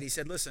he said. He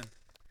said, listen,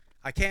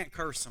 I can't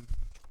curse them.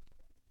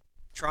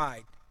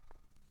 Tried.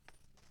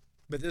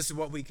 But this is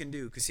what we can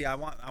do. Because see, I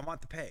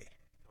want the pay.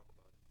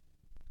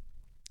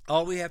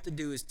 All we have to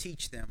do is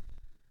teach them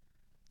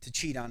to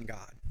cheat on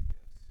God.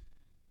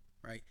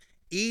 Right?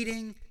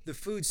 Eating the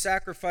food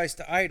sacrificed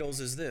to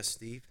idols is this,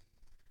 Steve.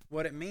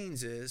 What it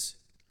means is,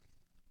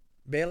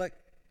 Balak,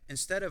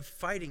 instead of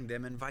fighting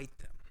them, invite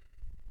them.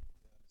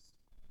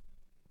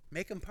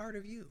 Make them part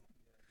of you.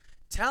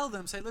 Tell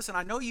them, say, listen,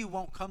 I know you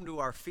won't come to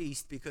our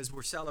feast because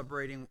we're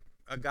celebrating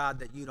a God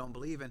that you don't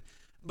believe in,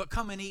 but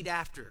come and eat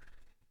after.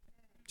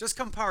 Just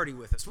come party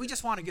with us. We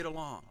just want to get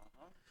along.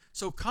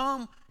 So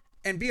come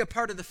and be a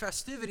part of the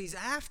festivities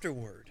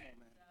afterward.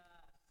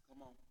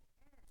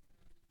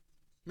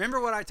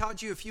 Remember what I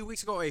taught you a few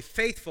weeks ago? A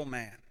faithful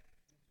man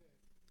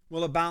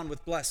will abound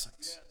with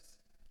blessings.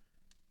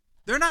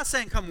 They're not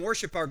saying come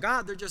worship our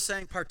God. They're just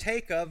saying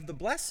partake of the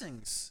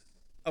blessings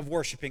of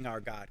worshiping our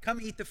God. Come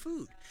eat the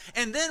food.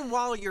 And then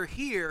while you're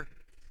here,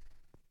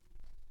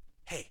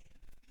 hey,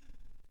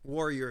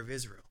 warrior of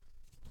Israel.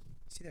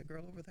 See that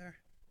girl over there?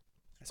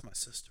 That's my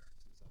sister.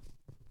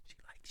 She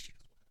likes you.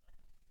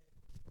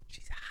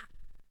 She's hot.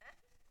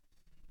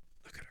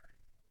 Look at her.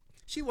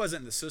 She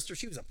wasn't the sister.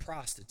 She was a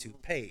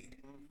prostitute, paid.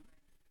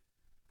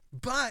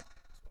 But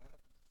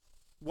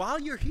while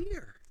you're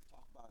here,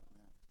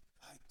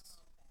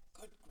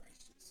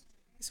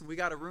 listen, we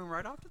got a room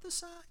right off to the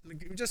side.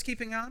 Just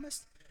keeping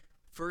honest.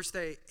 First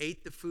they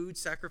ate the food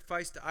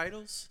sacrificed to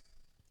idols.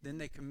 Then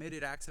they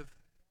committed acts of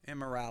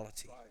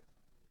immorality.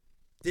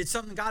 Did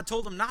something God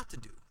told them not to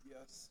do.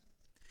 Yes.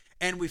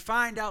 And we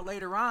find out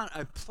later on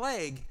a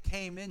plague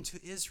came into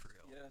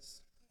Israel.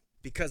 Yes.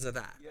 Because of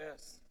that.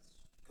 Yes.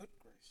 Good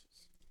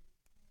gracious.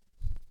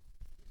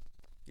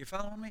 You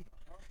following me?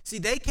 Uh-huh. See,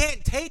 they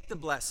can't take the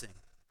blessing,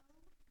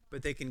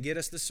 but they can get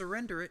us to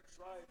surrender it. That's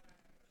right.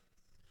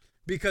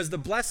 Because the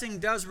blessing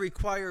does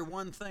require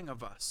one thing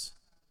of us.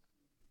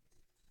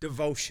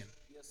 Devotion.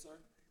 Yes, sir.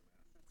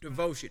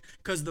 Devotion.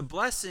 Because the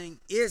blessing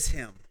is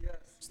Him. Yes.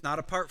 It's not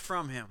apart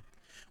from Him.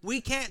 We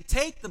can't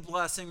take the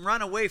blessing,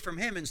 run away from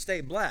Him, and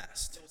stay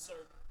blessed. Yes, sir.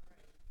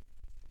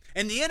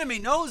 And the enemy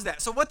knows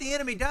that. So what the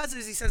enemy does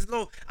is he says,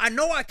 "Look, I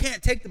know I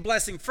can't take the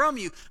blessing from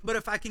you, but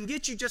if I can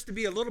get you just to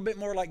be a little bit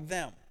more like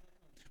them."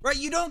 Right?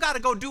 You don't got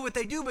to go do what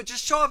they do, but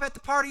just show up at the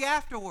party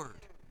afterward.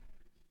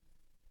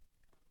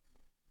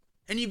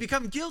 And you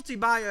become guilty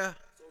by a...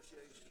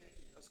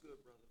 That's good,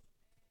 brother.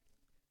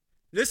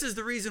 This is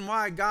the reason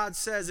why God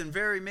says in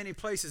very many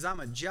places, I'm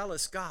a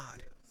jealous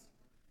God.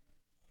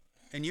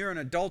 And you're an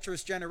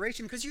adulterous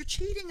generation because you're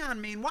cheating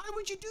on me. And why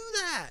would you do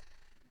that?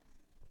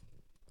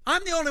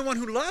 I'm the only one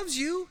who loves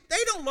you. They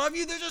don't love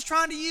you. They're just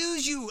trying to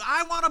use you.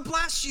 I want to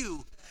bless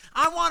you.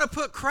 I want to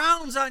put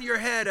crowns on your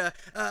head,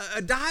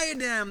 a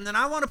diadem, and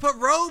I want to put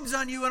robes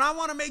on you, and I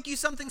want to make you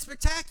something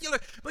spectacular.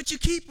 But you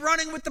keep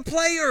running with the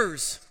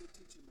players.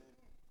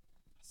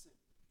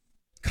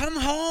 Come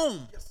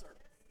home. Yes, sir.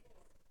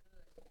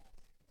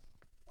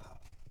 Wow.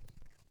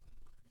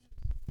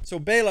 So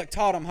Balak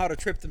taught them how to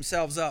trip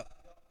themselves up.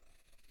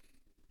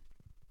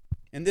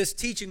 And this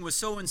teaching was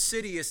so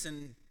insidious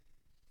and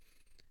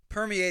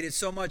permeated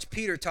so much.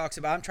 Peter talks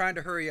about, I'm trying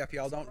to hurry up,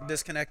 y'all. Don't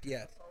disconnect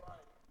yet.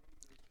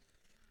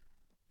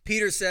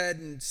 Peter said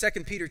in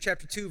 2 Peter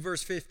chapter 2,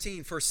 verse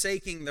 15,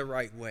 forsaking the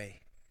right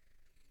way,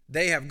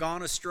 they have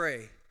gone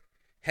astray,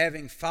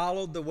 having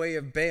followed the way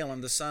of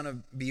Balaam, the son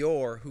of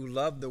Beor, who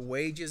loved the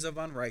wages of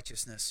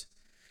unrighteousness.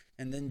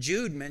 And then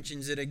Jude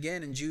mentions it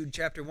again in Jude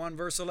chapter 1,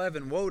 verse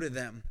 11, woe to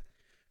them,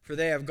 for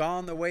they have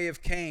gone the way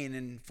of Cain,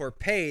 and for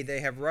pay they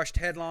have rushed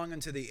headlong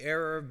into the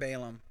error of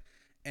Balaam,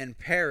 and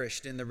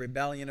perished in the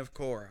rebellion of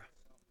Korah.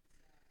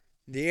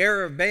 The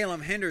error of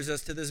Balaam hinders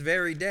us to this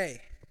very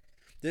day.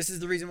 This is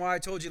the reason why I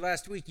told you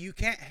last week, you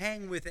can't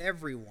hang with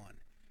everyone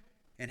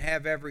and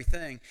have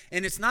everything.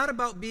 And it's not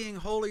about being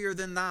holier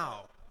than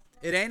thou.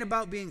 It ain't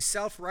about being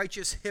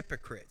self-righteous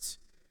hypocrites.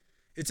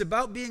 It's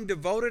about being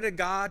devoted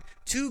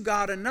to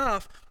God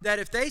enough that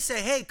if they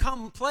say, hey,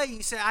 come play,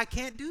 you say, I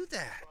can't do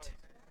that.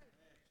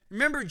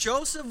 Remember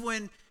Joseph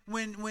when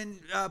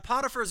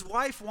Potiphar's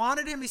wife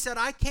wanted him, he said,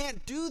 I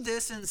can't do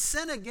this and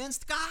sin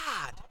against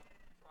God.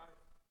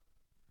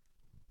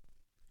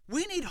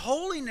 We need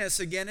holiness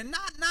again, and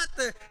not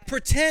the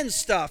pretend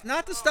stuff,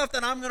 not the stuff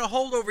that I'm going to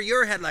hold over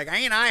your head like,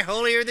 ain't I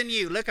holier than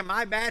you? Look at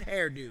my bad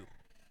hairdo.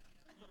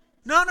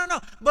 No.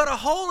 But a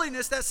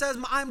holiness that says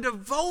I'm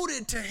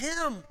devoted to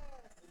Him.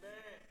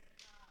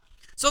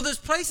 So there's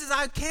places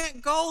I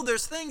can't go.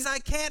 There's things I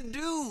can't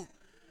do.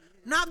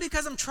 Not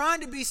because I'm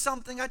trying to be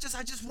something. I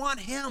just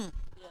want Him.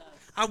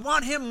 I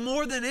want Him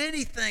more than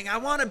anything. I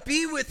want to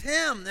be with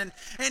Him.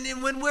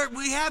 And when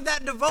we have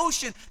that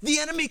devotion, the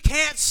enemy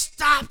can't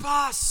stop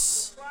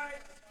us.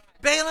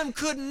 Balaam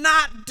could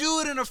not do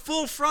it in a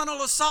full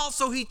frontal assault,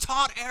 so he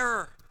taught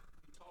error.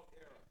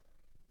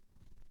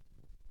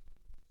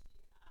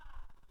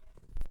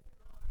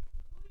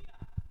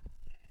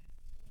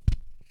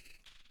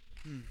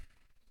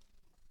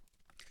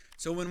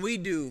 So when we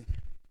do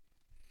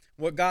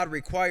what God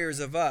requires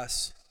of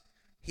us,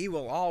 He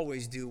will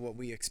always do what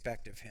we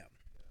expect of Him.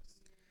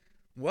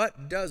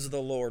 What does the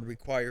Lord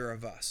require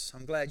of us?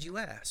 I'm glad you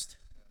asked.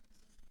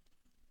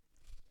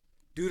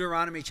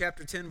 Deuteronomy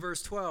chapter 10,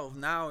 verse 12.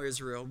 Now,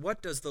 Israel,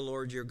 what does the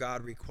Lord your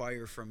God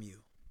require from you?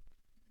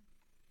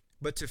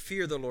 But to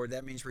fear the Lord,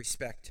 that means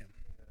respect Him.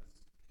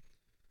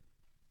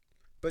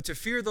 But to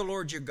fear the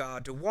Lord your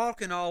God, to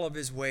walk in all of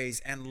His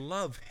ways and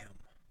love Him,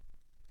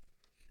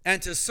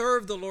 and to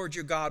serve the Lord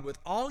your God with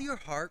all your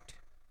heart,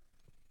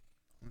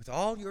 with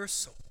all your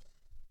soul.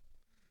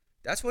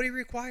 That's what He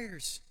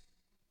requires.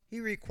 He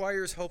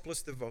requires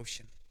hopeless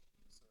devotion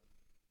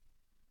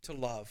to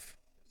love.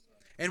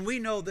 And we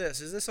know this.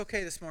 Is this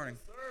okay this morning?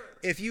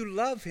 If you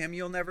love Him,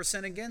 you'll never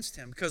sin against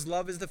Him, because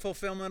love is the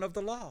fulfillment of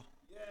the law.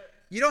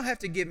 You don't have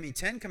to give me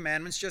 10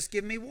 commandments, just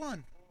give me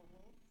one.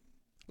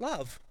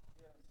 Love.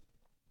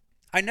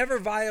 I never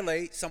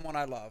violate someone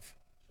I love.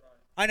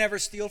 I never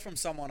steal from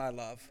someone I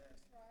love.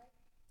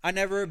 I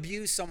never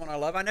abuse someone I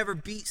love. I never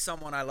beat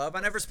someone I love.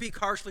 I never speak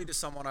harshly to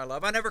someone I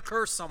love. I never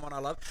curse someone I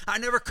love. I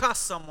never cuss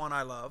someone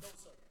I love.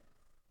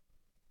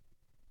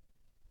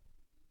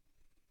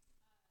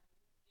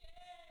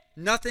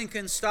 Nothing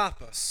can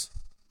stop us.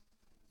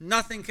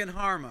 Nothing can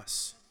harm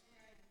us.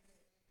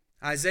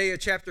 Isaiah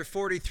chapter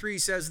 43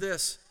 says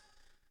this,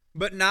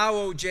 "But now,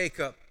 O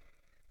Jacob,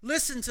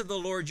 listen to the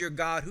Lord your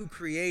God who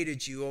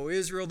created you, O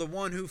Israel, the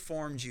one who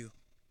formed you.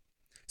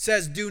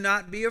 Says, do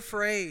not be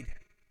afraid.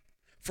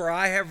 For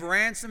I have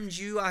ransomed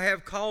you, I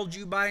have called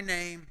you by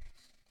name.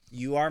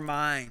 You are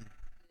mine."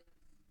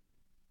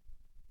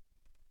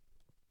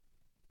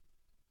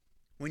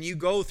 When you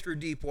go through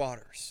deep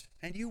waters,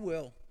 and you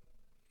will,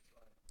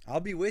 I'll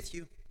be with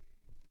you.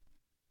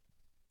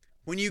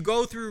 When you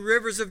go through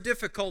rivers of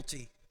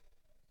difficulty,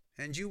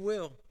 and you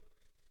will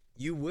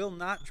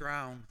not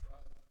drown.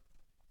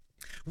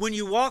 When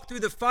you walk through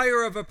the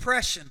fire of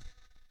oppression,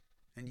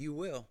 and you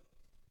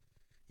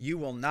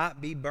will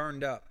not be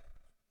burned up.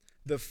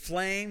 The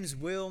flames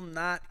will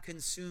not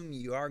consume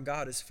you. Our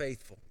God is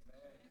faithful.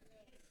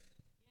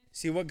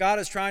 See, what God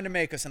is trying to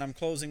make us, and I'm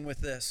closing with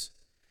this.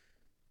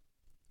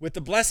 With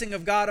the blessing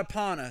of God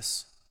upon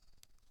us,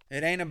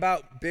 it ain't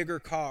about bigger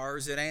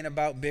cars. It ain't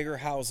about bigger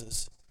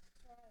houses.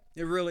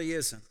 It really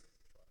isn't.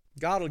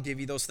 God will give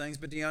you those things,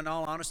 but in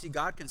all honesty,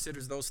 God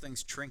considers those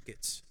things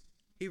trinkets.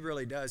 He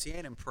really does. He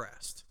ain't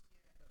impressed.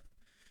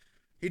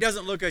 He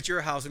doesn't look at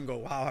your house and go,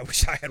 wow, I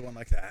wish I had one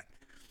like that.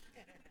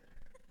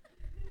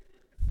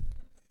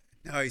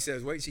 No, He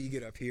says, wait till you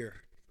get up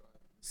here.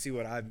 See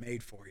what I've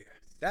made for you.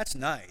 That's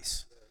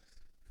nice.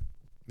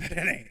 But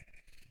it ain't.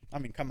 I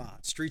mean, come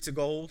on. Streets of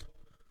gold.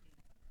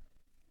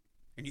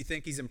 And you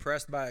think He's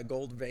impressed by a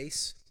gold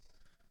vase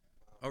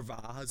or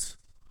vase?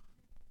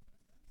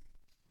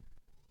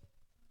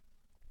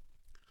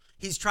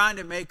 He's trying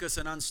to make us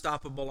an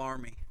unstoppable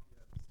army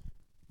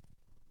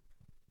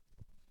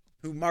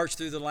who march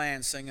through the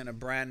land singing a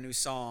brand new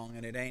song,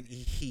 and it ain't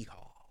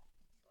hee-haw.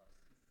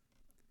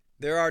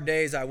 There are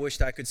days I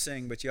wished I could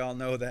sing, but y'all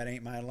know that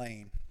ain't my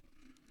lane.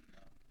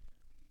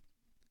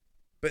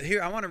 But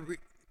here, I want to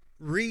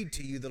read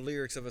to you the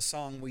lyrics of a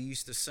song we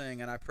used to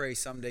sing, and I pray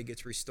someday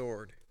gets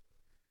restored.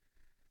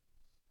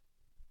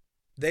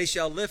 They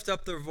shall lift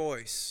up their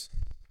voice.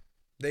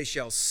 They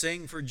shall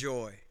sing for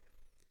joy.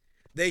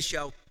 They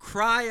shall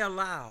cry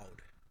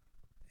aloud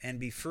and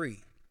be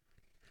free.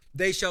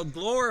 They shall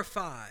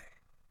glorify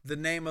the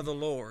name of the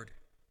Lord.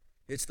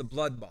 It's the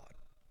blood-bought,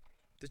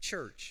 the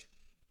church,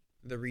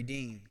 the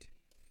redeemed.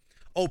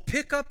 Oh,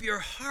 pick up your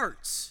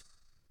hearts,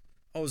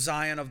 O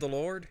Zion of the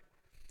Lord.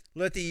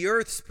 Let the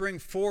earth spring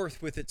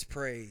forth with its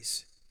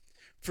praise.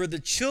 For the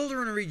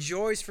children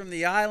rejoice from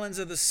the islands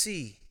of the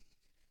sea.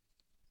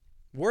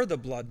 We're the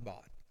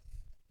blood-bought.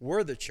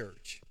 We're the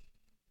church.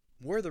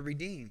 We're the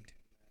redeemed.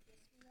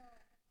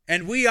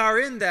 And we are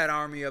in that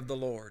army of the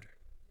Lord.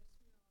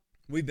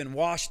 We've been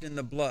washed in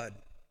the blood,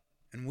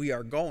 and we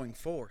are going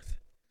forth.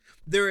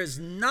 There is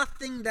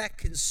nothing that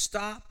can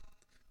stop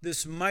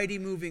this mighty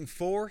moving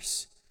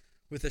force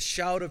with a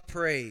shout of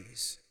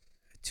praise,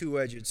 a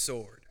two-edged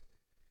sword.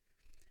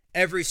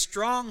 Every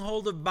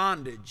stronghold of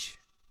bondage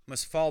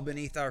must fall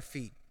beneath our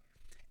feet.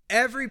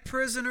 Every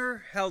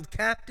prisoner held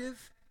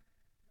captive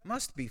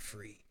must be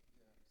free.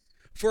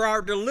 For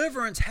our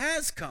deliverance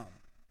has come.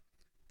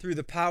 through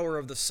the power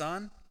of the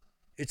Son.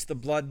 It's the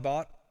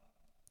blood-bought,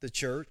 the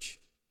church,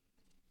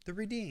 the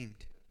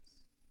redeemed.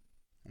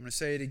 I'm going to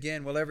say it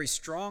again. Well, every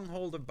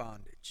stronghold of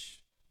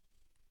bondage,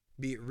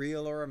 be it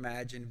real or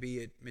imagined, be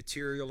it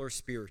material or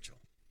spiritual,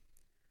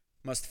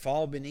 must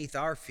fall beneath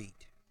our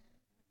feet.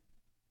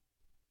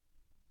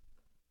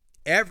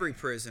 Every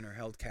prisoner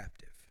held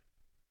captive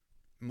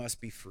must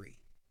be free.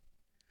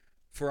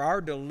 For our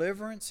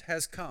deliverance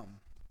has come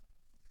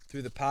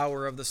through the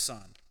power of the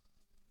Son.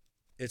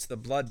 It's the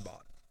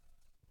blood-bought,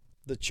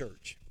 the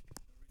church,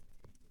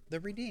 the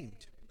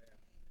redeemed.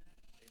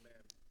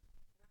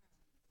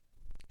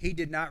 He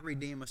did not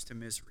redeem us to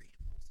misery.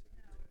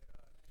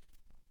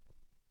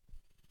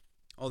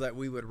 Oh, that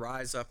we would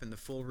rise up in the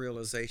full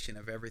realization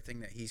of everything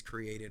that He's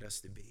created us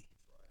to be.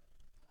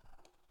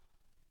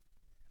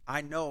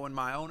 I know in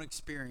my own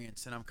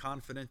experience, and I'm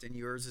confident in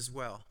yours as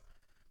well,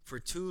 for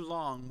too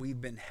long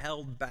we've been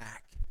held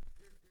back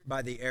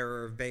by the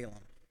error of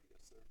Balaam.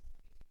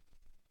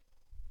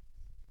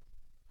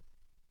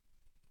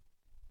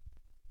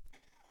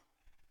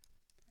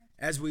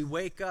 As we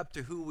wake up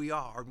to who we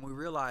are and we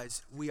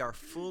realize we are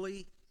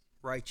fully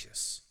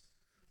righteous,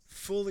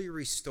 fully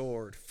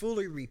restored,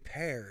 fully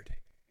repaired,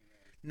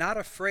 not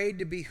afraid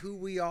to be who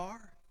we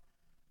are,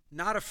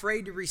 not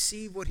afraid to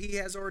receive what He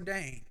has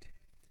ordained.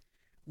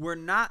 We're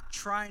not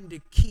trying to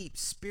keep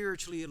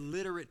spiritually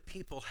illiterate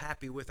people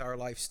happy with our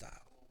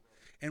lifestyle.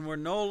 And we're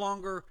no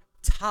longer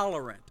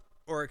tolerant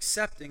or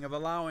accepting of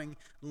allowing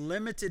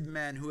limited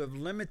men who have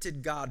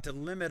limited God to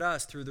limit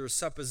us through their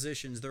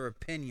suppositions, their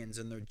opinions,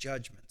 and their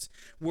judgments.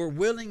 We're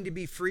willing to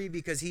be free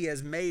because He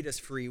has made us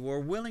free. We're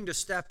willing to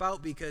step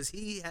out because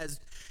He has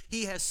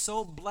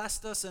so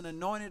blessed us and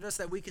anointed us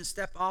that we can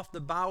step off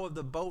the bow of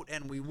the boat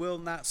and we will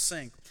not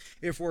sink.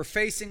 If we're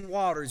facing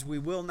waters, we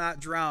will not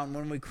drown.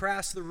 When we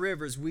cross the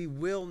rivers, we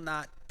will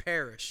not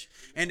perish.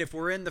 And if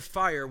we're in the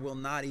fire, we'll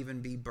not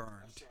even be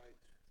burned.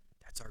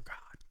 That's our God.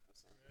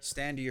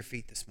 Stand to your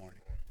feet this morning.